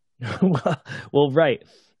 Well, right.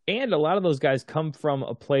 And a lot of those guys come from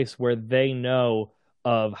a place where they know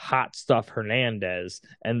of Hot Stuff Hernandez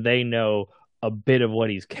and they know a bit of what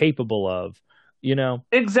he's capable of. You know,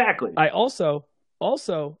 Exactly. I also,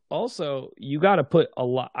 you got to put a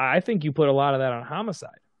lot. I think you put a lot of that on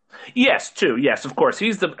Homicide. Yes, too. Yes, of course.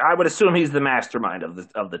 I would assume he's the mastermind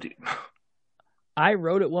of the team. I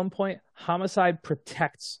wrote at one point, Homicide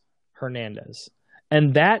protects Hernandez.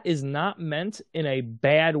 And that is not meant in a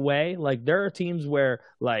bad way. Like there are teams where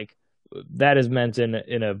like that is meant in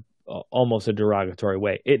a almost a derogatory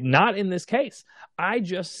way. It not in this case. I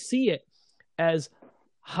just see it as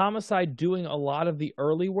Homicide doing a lot of the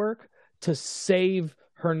early work to save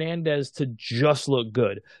Hernandez to just look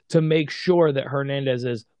good, to make sure that Hernandez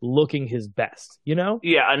is looking his best, you know?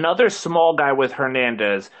 Yeah, another small guy with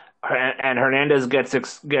Hernandez, and Hernandez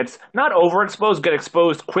gets not overexposed, get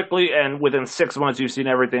exposed quickly, and within 6 months you've seen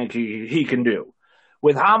everything he can do.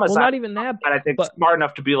 With Homicide, Well, not even that, I think but smart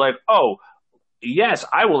enough to be like, oh, yes,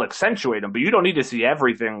 I will accentuate him, but you don't need to see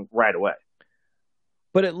everything right away.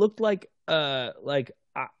 but it looked like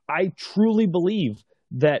I truly believe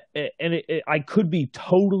that, and I could be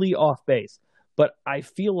totally off base, but I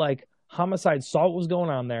feel like Homicide saw what was going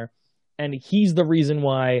on there, and he's the reason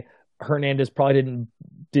why Hernandez probably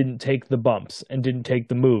didn't take the bumps and didn't take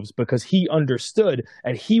the moves because he understood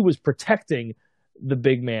and he was protecting the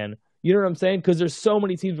big man. You know what I'm saying? Because there's so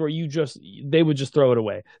many teams where they would just throw it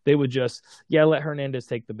away. They would just let Hernandez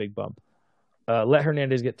take the big bump, let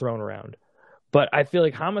Hernandez get thrown around. But I feel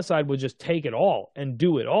like Homicide would just take it all and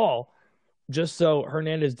do it all just so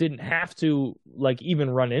Hernandez didn't have to like even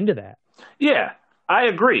run into that. Yeah, I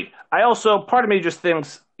agree. I also, part of me just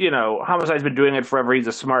thinks, Homicide's been doing it forever. He's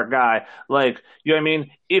a smart guy. Like, you know what I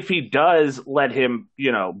mean? If he does let him,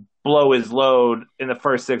 blow his load in the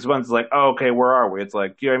first 6 months, it's like, oh, okay, where are we? It's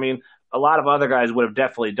like, you know what I mean? A lot of other guys would have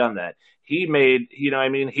definitely done that. He made, you know what I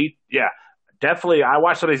mean? Definitely. I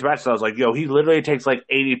watched some of these matches. I was like, yo, he literally takes like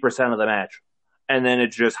 80% of the match. And then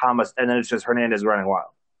it's just Hernandez running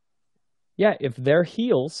wild. Yeah, if they're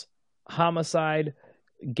heels, Homicide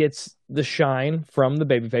gets the shine from the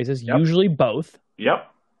baby faces, usually both.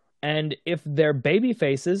 Yep. And if they're baby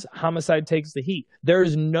faces, Homicide takes the heat.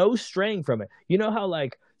 There's no straying from it. You know how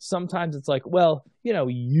like sometimes it's like, well,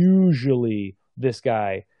 usually this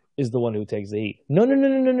guy is the one who takes the heat.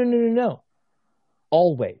 No.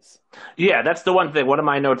 Always. Yeah, that's the one thing. One of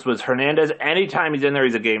my notes was Hernandez, anytime he's in there,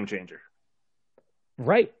 he's a game changer.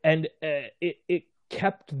 Right. And it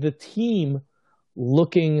kept the team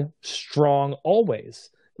looking strong always.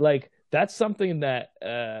 Like, that's something that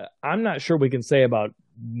I'm not sure we can say about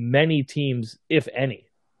many teams, if any.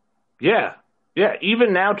 Yeah. Yeah,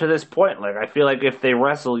 even now to this point, like I feel like if they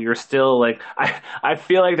wrestle, you're still like I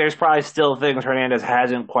feel like there's probably still things Hernandez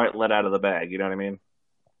hasn't quite let out of the bag, you know what I mean?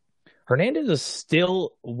 Hernandez is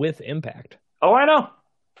still with Impact. Oh, I know.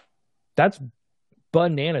 That's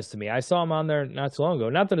bananas to me. I saw him on there not so long ago.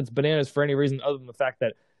 Not that it's bananas for any reason other than the fact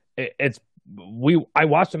that I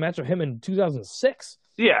watched a match of him in 2006.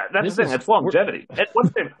 Yeah, that's the thing. It's longevity.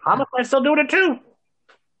 What's the Homicide's still doing it too.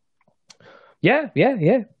 Yeah.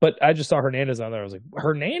 But I just saw Hernandez on there. I was like,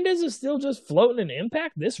 Hernandez is still just floating in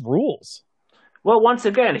Impact? This rules. Well, once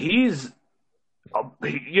again, you know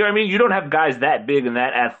what I mean? You don't have guys that big and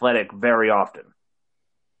that athletic very often.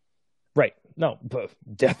 Right. No,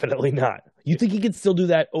 definitely not. You think he could still do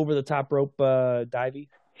that over the top rope divey?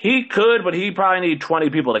 He could, but he probably need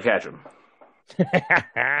 20 people to catch him.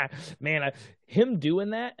 Man, him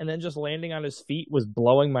doing that and then just landing on his feet was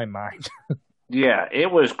blowing my mind. Yeah, it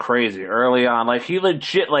was crazy early on. Like he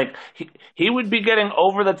legit, like he would be getting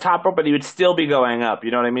over the top rope, but he would still be going up.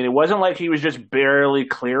 You know what I mean? It wasn't like he was just barely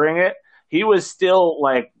clearing it. He was still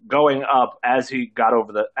like going up as he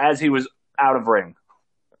was out of ring.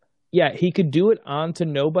 Yeah, he could do it onto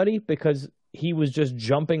nobody because he was just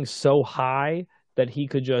jumping so high that he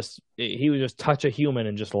would just touch a human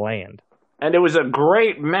and just land. And it was a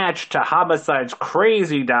great match to Homicide's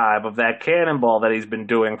crazy dive of that cannonball that he's been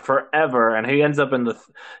doing forever. And he ends up in the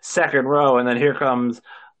second row. And then here comes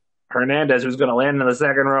Hernandez, who's going to land in the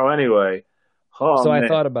second row anyway. Oh, so man. I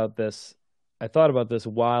thought about this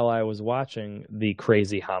while I was watching the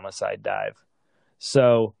crazy Homicide dive.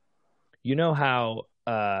 So you know how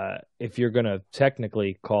if you're going to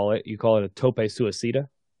technically you call it a tope suicida?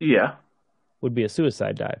 Yeah. Would be a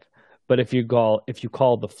suicide dive. But if you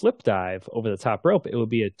call the flip dive over the top rope, it would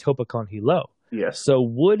be a tope con hilo. Yes. So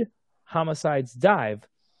would Homicide's dive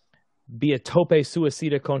be a tope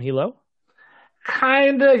suicida con hilo?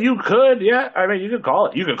 Kinda, you could, yeah. I mean, you could call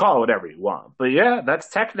it. You could call it whatever you want. But yeah, that's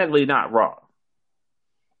technically not wrong.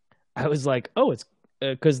 I was like, oh, it's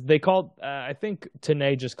because they called. I think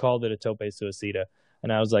Tenay just called it a tope suicida,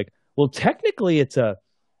 and I was like, well, technically, it's a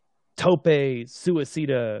tope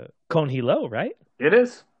suicida con hilo, right? It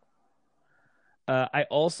is. I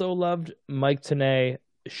also loved Mike Tenay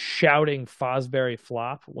shouting Fosbury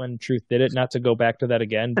flop when Truth did it. Not to go back to that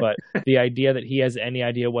again, but the idea that he has any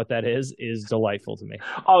idea what that is delightful to me.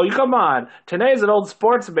 Oh, you come on. Tanay's an old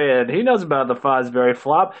sportsman. He knows about the Fosbury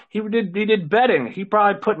flop. He did betting. He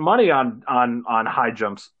probably put money on high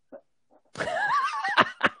jumps.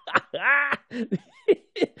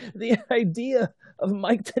 The idea of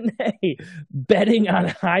Mike Tenay betting on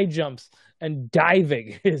high jumps and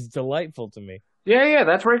diving is delightful to me. Yeah,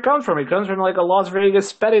 that's where he comes from. He comes from like a Las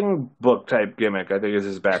Vegas betting book type gimmick, I think is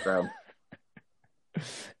his background.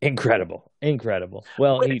 Incredible.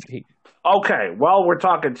 Well, he okay, well, we're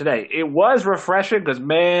talking today. It was refreshing because,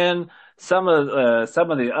 man, some of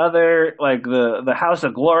the other, like the House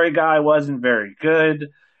of Glory guy wasn't very good.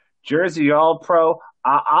 Jersey All Pro,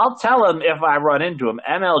 I'll tell him if I run into him.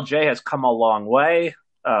 MLJ has come a long way.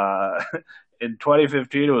 In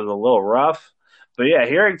 2015, it was a little rough. But yeah,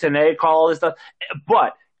 hearing Tenay call all this stuff.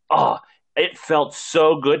 But, it felt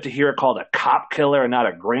so good to hear it called a cop killer and not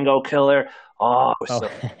a gringo killer. Oh, it was so...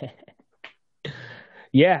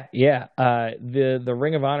 Yeah. The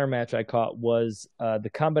Ring of Honor match I caught was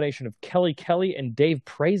the combination of Kelly Kelly and Dave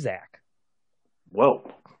Prazak.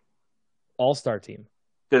 Whoa. All-star team.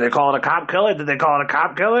 Did they call it a cop killer?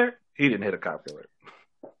 He didn't hit a cop killer.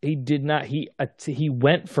 He did not. He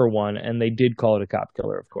went for one, and they did call it a cop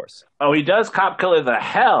killer, of course. Oh, he does cop killer the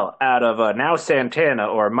hell out of now Santana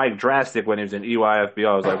or Mike Drastic when he was in EYFBO.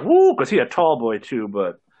 I was like, woo, because he's a tall boy too.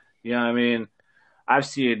 But you know what I mean? I've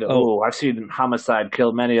seen Homicide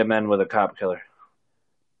kill many a men with a cop killer.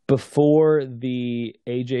 Before the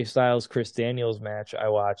AJ Styles Chris Daniels match I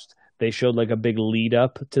watched, they showed like a big lead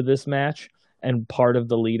up to this match, and part of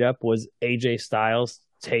the lead up was AJ Styles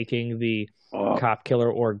taking the cop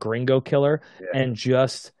killer or gringo killer, and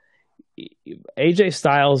just AJ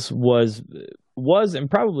Styles was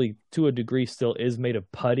and probably to a degree still is made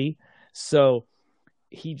of putty, so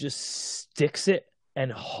he just sticks it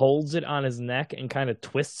and holds it on his neck and kind of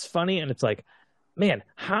twists funny, and it's like, man,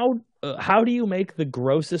 how do you make the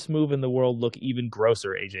grossest move in the world look even grosser,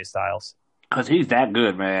 AJ Styles? Because he's that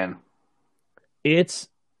good, man. It's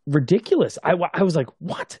ridiculous. I was like,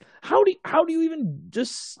 what? How do you even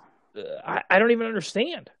just? I don't even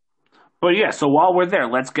understand. But yeah, so while we're there,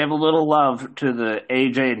 let's give a little love to the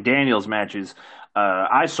AJ and Daniels matches.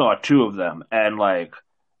 I saw two of them, and like,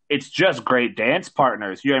 it's just great dance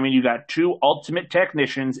partners. You know what I mean? You got two ultimate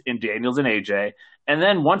technicians in Daniels and AJ, and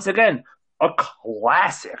then once again, a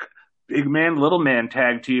classic big man, little man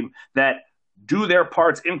tag team that do their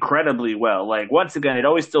parts incredibly well. Like, once again, it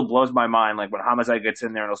always still blows my mind, like, when Homicide gets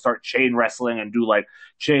in there and he'll start chain wrestling and do, like,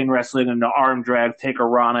 chain wrestling and the arm drag, take a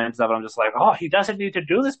Rana and stuff. I'm just like, oh, he doesn't need to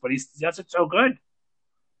do this, but he does it so good.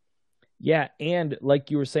 Yeah, and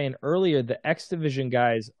like you were saying earlier, the X Division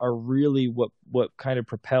guys are really what kind of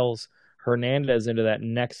propels Hernandez into that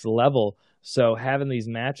next level. So having these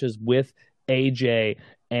matches with AJ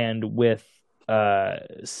and with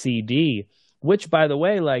CD, which, by the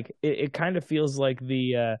way, like it kind of feels like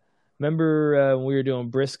the remember when we were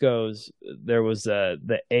doing Briscoes, there was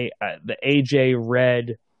the AJ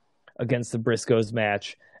Red against the Briscoes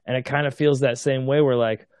match, and it kind of feels that same way where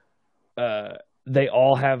like they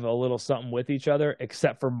all have a little something with each other,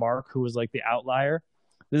 except for Mark, who was like the outlier.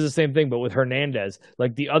 This is the same thing, but with Hernandez.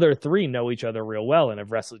 Like, the other three know each other real well and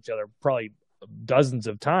have wrestled each other probably dozens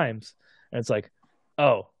of times, and it's like,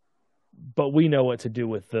 oh, but we know what to do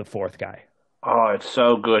with the fourth guy. Oh, it's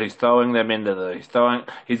so good. He's throwing them into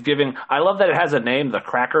he's giving, I love that it has a name, the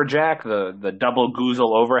Cracker Jack, the double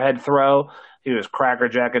goozle overhead throw. He was Cracker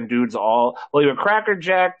Jacking dudes he would Cracker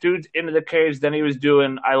Jack dudes into the cage. Then he was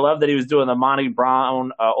doing, I love that he was doing the Monty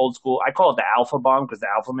Brown old school, I call it the Alpha Bomb because the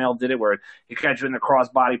Alpha Male did it, where he catches in the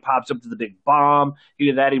crossbody, pops up to the big bomb. He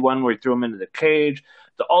did that. He won where he threw him into the cage.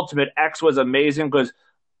 The Ultimate X was amazing because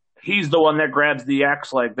he's the one that grabs the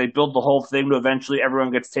X. Like, they build the whole thing to eventually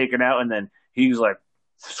everyone gets taken out, and then he's like,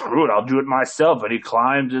 screw it, I'll do it myself. And he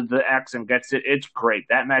climbs the X and gets it. It's great.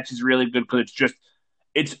 That match is really good because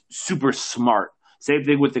it's super smart. Same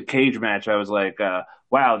thing with the cage match. I was like,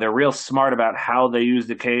 wow, they're real smart about how they use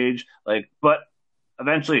the cage. Like, but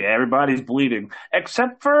eventually everybody's bleeding,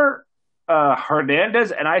 except for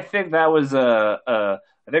Hernandez, and I think that was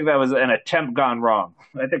an attempt gone wrong.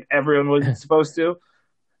 I think everyone was supposed to.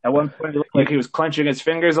 At one point, it looked like he was clenching his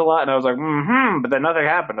fingers a lot, and I was like, but then nothing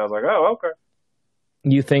happened. I was like, oh, okay.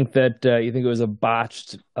 You think it was a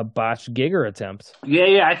botched Giger attempt?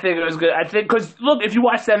 Yeah, I think it was good. I think because look, if you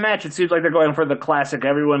watch that match, it seems like they're going for the classic.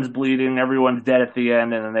 Everyone's bleeding, everyone's dead at the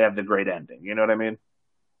end, and then they have the great ending. You know what I mean?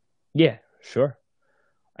 Yeah, sure.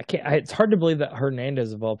 I can't. It's hard to believe that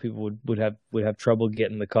Hernandez, of all people, would have trouble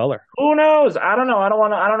getting the color. Who knows? I don't know. I don't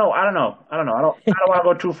want to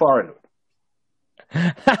go too far into it.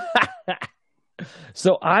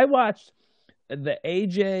 So I watched the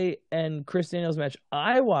AJ and Chris Daniels match.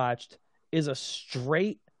 I watched is a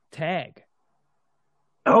straight tag.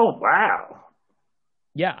 Oh wow!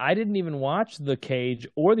 Yeah, I didn't even watch the Cage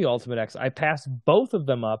or the Ultimate X. I passed both of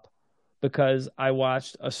them up because I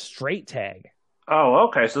watched a straight tag. Oh,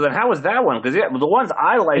 okay. So then, how was that one? Because the ones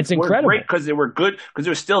I liked were great because they were good because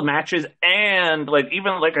there were still matches and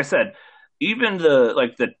even like I said, even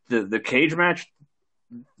the cage match,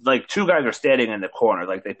 like two guys are standing in the corner,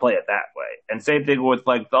 like they play it that way. And same thing with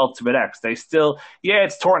like the Ultimate X. They still,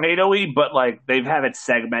 it's tornado-y, but like they've have it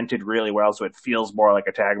segmented really well, so it feels more like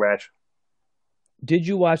a tag match. Did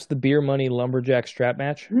you watch the Beer Money Lumberjack strap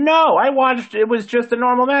match? No, I watched. It was just a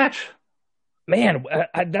normal match. Man,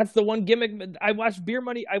 that's the one gimmick. I watched Beer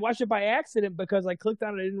Money. I watched it by accident because I clicked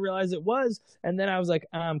on it. I didn't realize it was. And then I was like,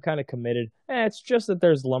 I'm kind of committed. It's just that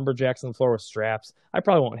there's lumberjacks on the floor with straps. I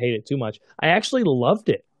probably won't hate it too much. I actually loved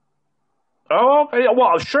it. Oh, okay.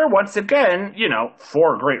 Well, sure. Once again,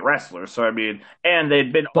 four great wrestlers. So, I mean, and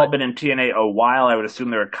they'd been all been in TNA a while. I would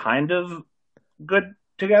assume they were kind of good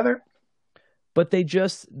together. But they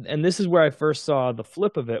just, and this is where I first saw the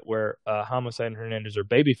flip of it, where Homicide and Hernandez are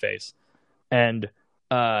babyface. And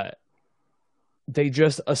they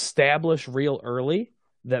just establish real early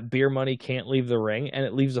that Beer Money can't leave the ring, and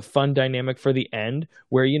it leaves a fun dynamic for the end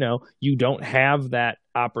where, you don't have that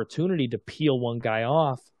opportunity to peel one guy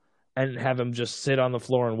off and have him just sit on the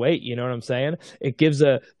floor and wait. You know what I'm saying?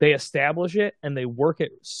 They establish it and they work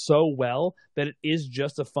it so well that it is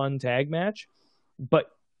just a fun tag match.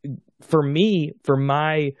 But for me, for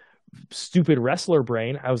my stupid wrestler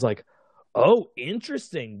brain, I was like, oh,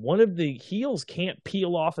 interesting. One of the heels can't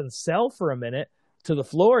peel off and sell for a minute to the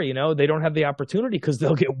floor. They don't have the opportunity because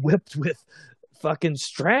they'll get whipped with fucking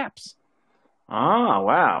straps. Oh,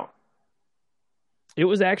 wow. It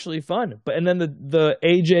was actually fun. And then the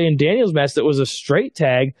AJ and Daniels match that was a straight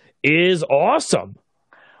tag is awesome.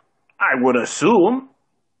 I would assume.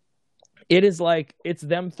 It is like it's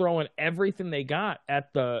them throwing everything they got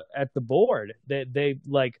at the board. They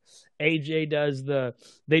like AJ does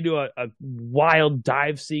they do a wild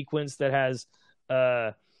dive sequence that has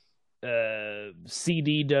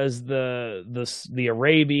CD does the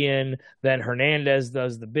Arabian, then Hernandez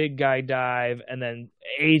does the big guy dive, and then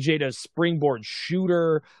AJ does springboard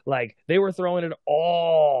shooter. Like they were throwing it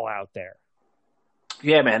all out there.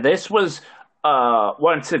 Yeah, man, this was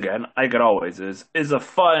once again, like it always is a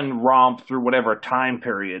fun romp through whatever time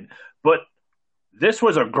period. But this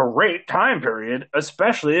was a great time period,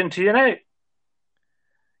 especially in TNA.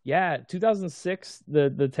 Yeah, 2006,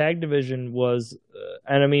 the tag division was,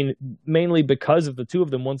 and I mean, mainly because of the two of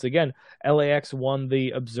them, once again, LAX won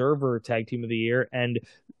the Observer Tag Team of the Year, and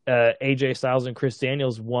AJ Styles and Chris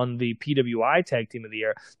Daniels won the PWI Tag Team of the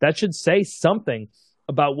Year. That should say something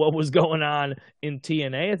about what was going on in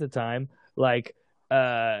TNA at the time. Like,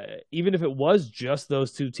 even if it was just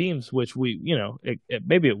those two teams, which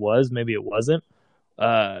maybe it was, maybe it wasn't,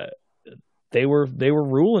 they were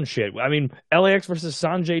ruling shit. I mean, LAX versus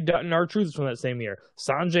Sanjay Dutt and R-Truth is from that same year.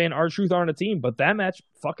 Sanjay and R-Truth aren't a team, but that match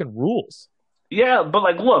fucking rules. Yeah,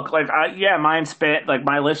 but look,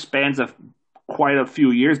 my list spans of quite a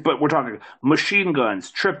few years, but we're talking Machine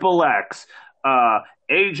Guns, Triple X,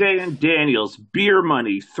 AJ and Daniels, Beer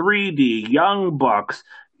Money, 3D, Young Bucks,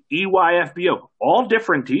 EYFBO, all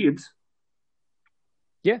different teams.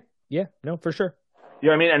 Yeah, no, for sure. You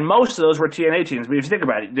know what I mean? And most of those were TNA teams. But if you think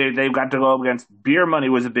about it, they've got to go up against Beer Money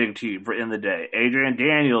was a big team in the day. Adrian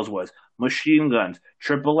Daniels was, Machine Guns,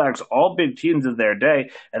 Triple X, all big teams of their day.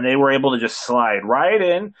 And they were able to just slide right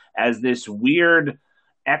in as this weird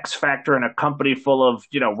X Factor in a company full of,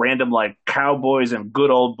 random like cowboys and good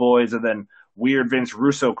old boys and then weird Vince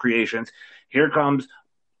Russo creations. Here comes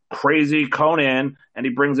crazy Conan, and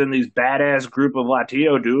he brings in these badass group of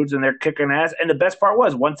Latino dudes, and they're kicking ass. And the best part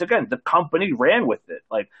was, once again, the company ran with it.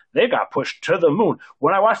 Like, they got pushed to the moon.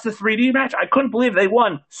 When I watched the 3D match, I couldn't believe they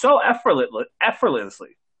won so effortlessly.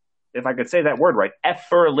 If I could say that word right.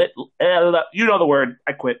 You know the word.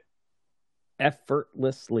 I quit.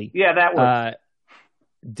 Effortlessly. Yeah, that word.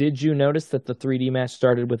 Did you notice that the 3D match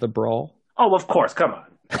started with a brawl? Oh, of course. Come on.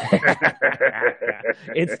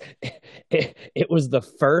 It was the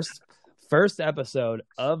first episode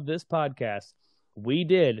of this podcast. We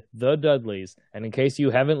did the Dudleys, and in case you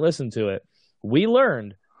haven't listened to it, we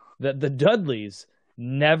learned that the Dudleys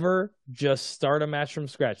never just start a match from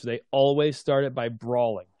scratch. They always start it by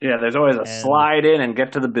brawling. Yeah, there's always a slide in and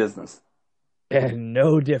get to the business. And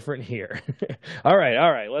no different here. All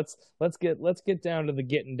right. Let's get down to the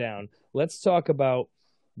getting down. Let's talk about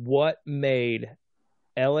what made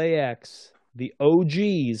LAX, the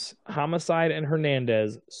OGs, Homicide and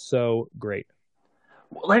Hernandez, so great.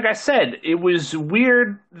 Like I said, it was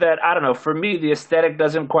weird that, I don't know, for me, the aesthetic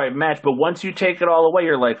doesn't quite match, but once you take it all away,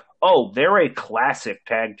 you're like, oh, they're a classic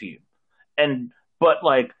tag team. But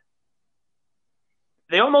like,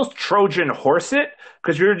 they almost Trojan horse it,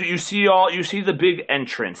 because you see the big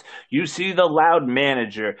entrance, you see the loud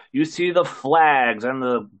manager, you see the flags and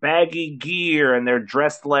the baggy gear, and they're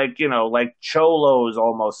dressed like, like cholos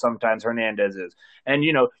almost sometimes, Hernandez is. And,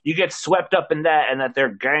 you get swept up in that, and that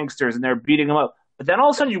they're gangsters and they're beating them up. But then all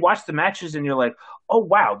of a sudden you watch the matches and you're like, oh,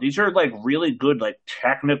 wow, these are like really good, like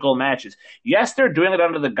technical matches. Yes, they're doing it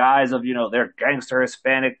under the guise of, they're gangster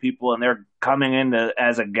Hispanic people and they're coming in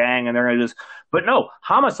as a gang and they're going to just, but no,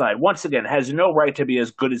 Homicide, once again, has no right to be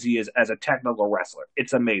as good as he is as a technical wrestler.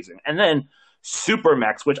 It's amazing. And then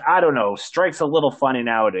Supermax, which I don't know, strikes a little funny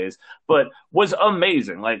nowadays, but was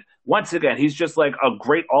amazing. Like, once again, he's just like a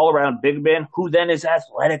great all-around big man who then is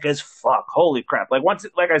athletic as fuck. Holy crap. Like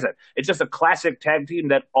I said, it's just a classic tag team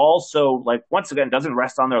that also, like, once again, doesn't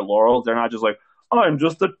rest on their laurels. They're not just like, I'm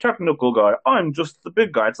just the technical guy, I'm just the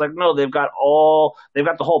big guy. It's like, no, they've got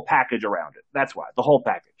the whole package around it. That's why, the whole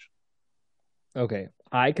package. Okay,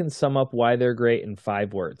 I can sum up why they're great in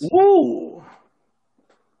 5 words. Woo!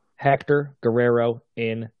 Hector Guerrero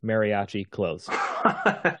in mariachi clothes.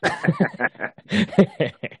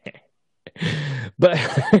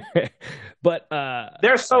 but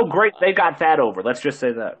they're so great they got that over. Let's just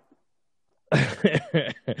say that.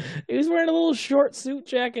 He was wearing a little short suit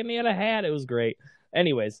jacket and he had a hat. It was great.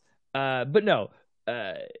 Anyways, but no,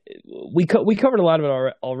 we covered a lot of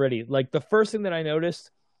it already. Like, the first thing that I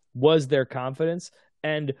noticed was their confidence,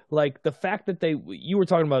 and like the fact that you were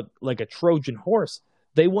talking about like a Trojan horse.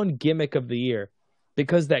 They won Gimmick of the Year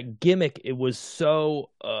because that gimmick, it was so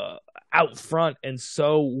out front and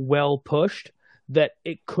so well pushed that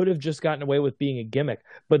it could have just gotten away with being a gimmick.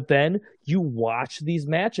 But then you watch these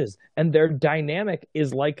matches and their dynamic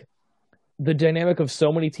is like the dynamic of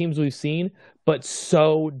so many teams we've seen, but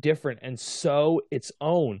so different and so its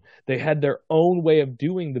own. They had their own way of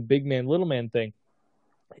doing the big man, little man thing.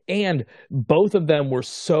 And both of them were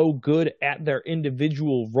so good at their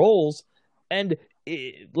individual roles. And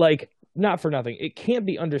not for nothing, it can't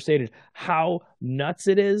be understated how nuts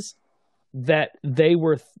it is that they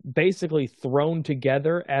were basically thrown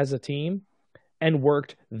together as a team and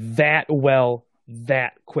worked that well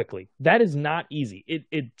that quickly. That is not easy.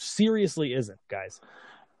 It seriously isn't, guys.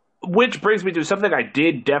 Which brings me to something I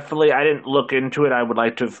didn't look into it. I would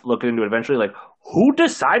like to look into it eventually. Like,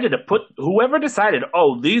 whoever decided,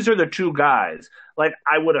 oh, these are the two guys. Like,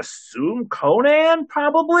 I would assume Conan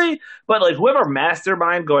probably, but like whoever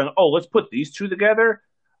mastermind going, oh, let's put these two together,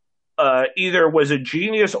 either was a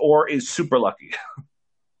genius or is super lucky.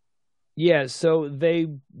 Yeah, so they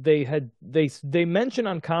mention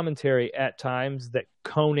on commentary at times that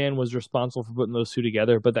Conan was responsible for putting those two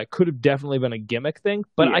together, but that could have definitely been a gimmick thing.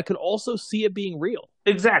 But yeah. I could also see it being real.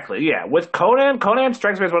 Exactly, yeah. With Conan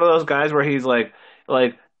strikes me as one of those guys where he's like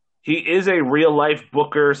he is a real life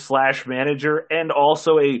booker / manager and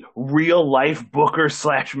also a real life booker /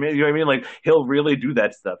 manager. You know what I mean? Like, he'll really do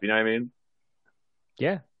that stuff. You know what I mean?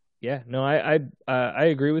 Yeah. No, I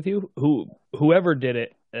agree with you. Whoever did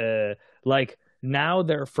it. Like, now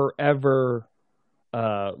they're forever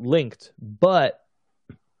linked, but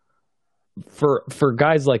for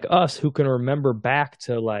guys like us who can remember back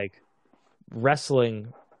to like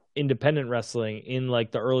wrestling, independent wrestling in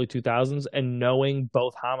like the early 2000s and knowing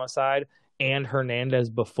both Homicide and Hernandez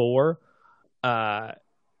before,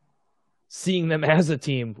 seeing them as a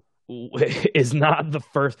team would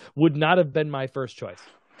not have been my first choice.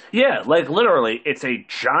 Yeah, like literally, it's a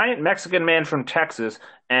giant Mexican man from Texas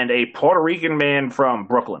and a Puerto Rican man from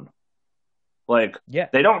Brooklyn. Like, yeah.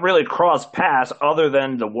 They don't really cross paths other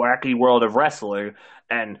than the wacky world of wrestling.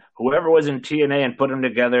 And whoever was in TNA and put them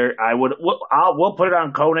together, we'll put it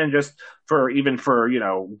on Conan just for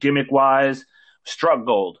gimmick wise, struck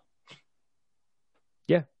gold.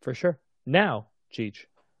 Yeah, for sure. Now, Cheech,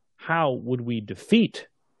 how would we defeat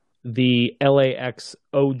the LAX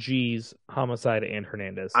OGs, Homicide and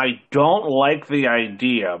Hernandez. I don't like the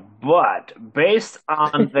idea, but based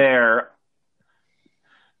on their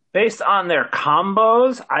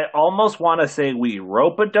combos, I almost want to say we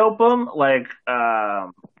rope-a-dope them. Like,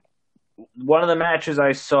 one of the matches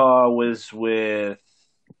I saw was with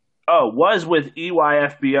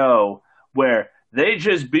EYFBO, where they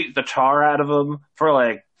just beat the tar out of them for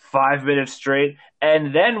like 5 minutes straight.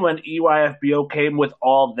 And then when EYFBO came with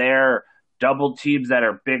all their double teams that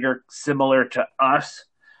are bigger, similar to us,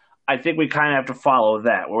 I think we kind of have to follow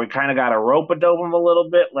that, where we kind of got to rope-a-dope them a little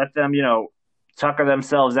bit, let them, tucker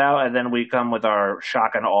themselves out, and then we come with our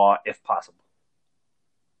shock and awe if possible.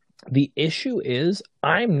 The issue is,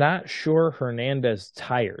 I'm not sure Hernandez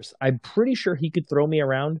tires. I'm pretty sure he could throw me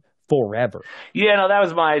around forever. Yeah, no, that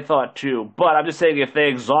was my thought too. But I'm just saying, if they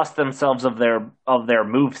exhaust themselves of their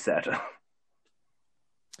moveset.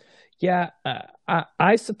 Yeah,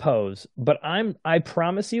 I suppose, but I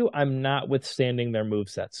promise you, I'm not withstanding their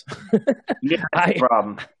movesets. Yeah, that's the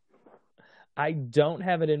problem. I don't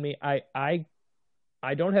have it in me. I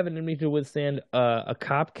don't have it in me to withstand a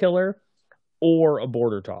cop killer or a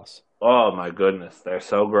border toss. Oh my goodness, they're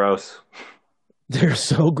so gross. They're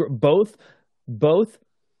so both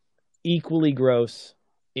equally gross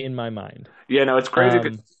in my mind. Yeah, no, it's crazy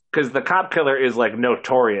because the cop killer is like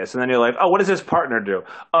notorious, and then you're like, oh, what does his partner do?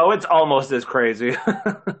 Oh, it's almost as crazy.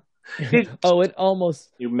 You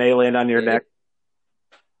may land on your neck.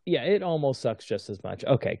 Yeah, it almost sucks just as much.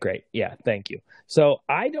 Okay, great. Yeah, thank you. So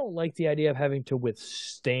I don't like the idea of having to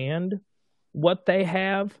withstand what they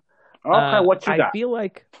have. Okay, what you got?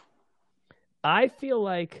 I feel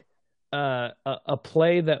like a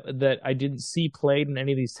play that I didn't see played in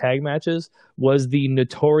any of these tag matches was the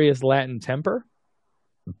notorious Latin temper.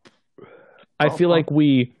 I feel like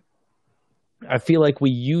we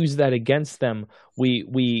use that against them.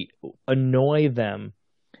 We annoy them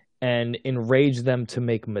and enrage them to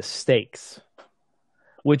make mistakes,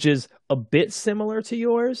 which is a bit similar to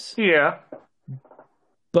yours. Yeah.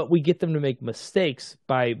 But we get them to make mistakes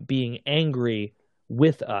by being angry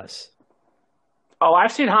with us. Oh,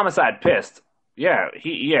 I've seen Homicide pissed. Yeah,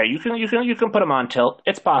 you can put him on tilt.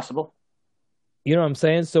 It's possible. You know what I'm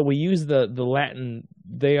saying? So we use the Latin.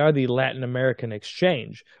 They are the Latin American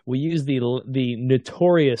exchange. We use the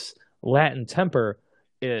notorious Latin temper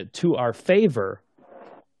to our favor,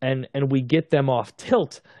 and we get them off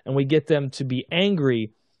tilt, and we get them to be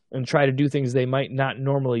angry and try to do things they might not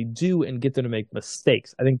normally do, and get them to make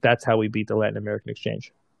mistakes. I think that's how we beat the Latin American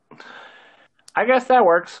exchange. I guess that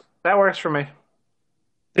works. That works for me.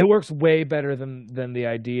 It works way better than the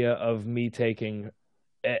idea of me taking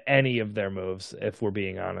any of their moves, if we're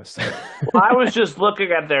being honest. Well, I was just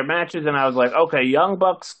looking at their matches, and I was like, okay, Young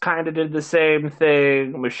Bucks kind of did the same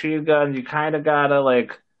thing. Machine Gun, you kind of gotta,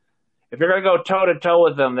 like, if you're gonna go toe-to-toe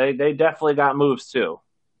with them, they definitely got moves, too.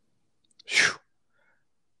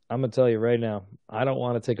 I'm going to tell you right now, I don't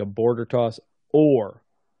want to take a border toss or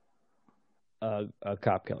a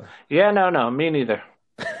cop killer. Yeah, no, me neither.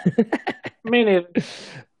 Me neither.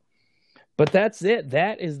 But that's it.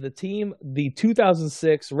 That is the team, the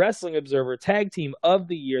 2006 Wrestling Observer Tag Team of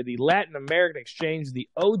the Year, the Latin American Exchange, the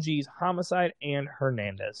OGs, Homicide and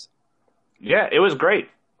Hernandez. Yeah, it was great.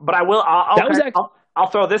 But I'll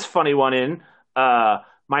throw this funny one in.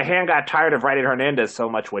 My hand got tired of writing Hernandez so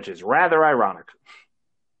much, which is rather ironic.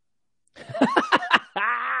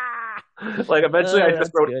 Like, eventually I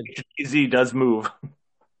just wrote HBZ does move.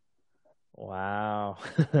 Wow.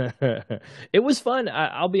 It was fun.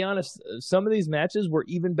 I'll be honest, some of these matches were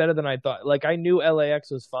even better than I thought. Like, I knew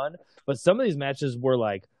LAX was fun, but some of these matches were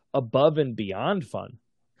like above and beyond fun.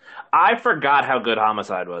 I forgot how good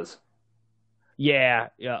Homicide was. Yeah.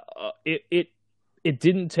 It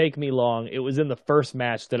didn't take me long. It was in the first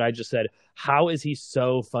match that I just said, how is he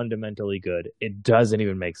so fundamentally good? It doesn't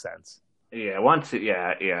even make sense. Yeah,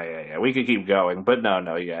 yeah. We could keep going, but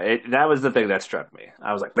no, yeah. That was the thing that struck me.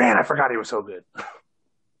 I was like, man, I forgot he was so good.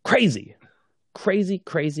 Crazy.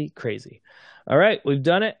 All right, we've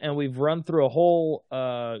done it, and we've run through a whole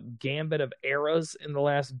gambit of eras in the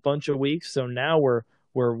last bunch of weeks. So now we're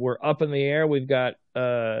up in the air. We've got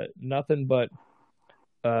nothing but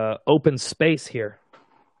open space here.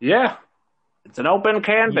 Yeah, it's an open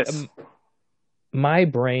canvas. My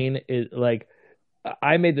brain is like,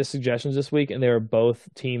 I made the suggestions this week, and they were both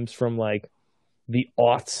teams from like the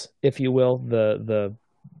aughts, if you will, the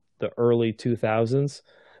early 2000s,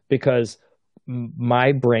 because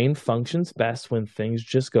my brain functions best when things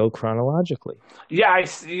just go chronologically. Yeah, I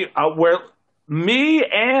see. Where me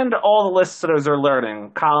and all the listeners are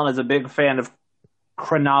learning, Colin is a big fan of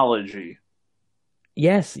chronology.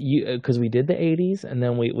 Yes, you because we did the '80s, and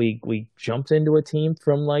then we jumped into a team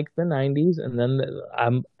from like the '90s, and then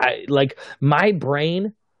I like my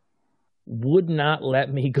brain would not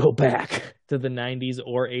let me go back to the '90s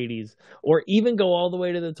or '80s, or even go all the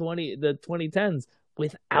way to the 2010s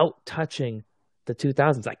without touching the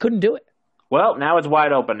 2000s. I couldn't do it. Well, now it's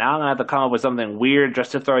wide open. Now I'm gonna have to come up with something weird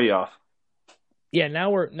just to throw you off. Yeah,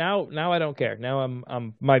 now I don't care. Now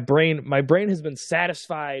my brain has been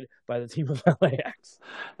satisfied by the team of LAX.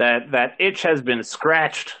 That itch has been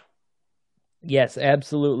scratched. Yes,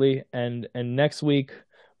 absolutely. And next week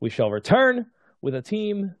we shall return with a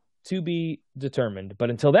team to be determined. But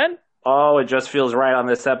until then, Oh, it just feels right on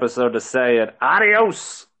this episode to say it.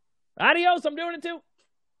 Adios! adios. I'm doing it too.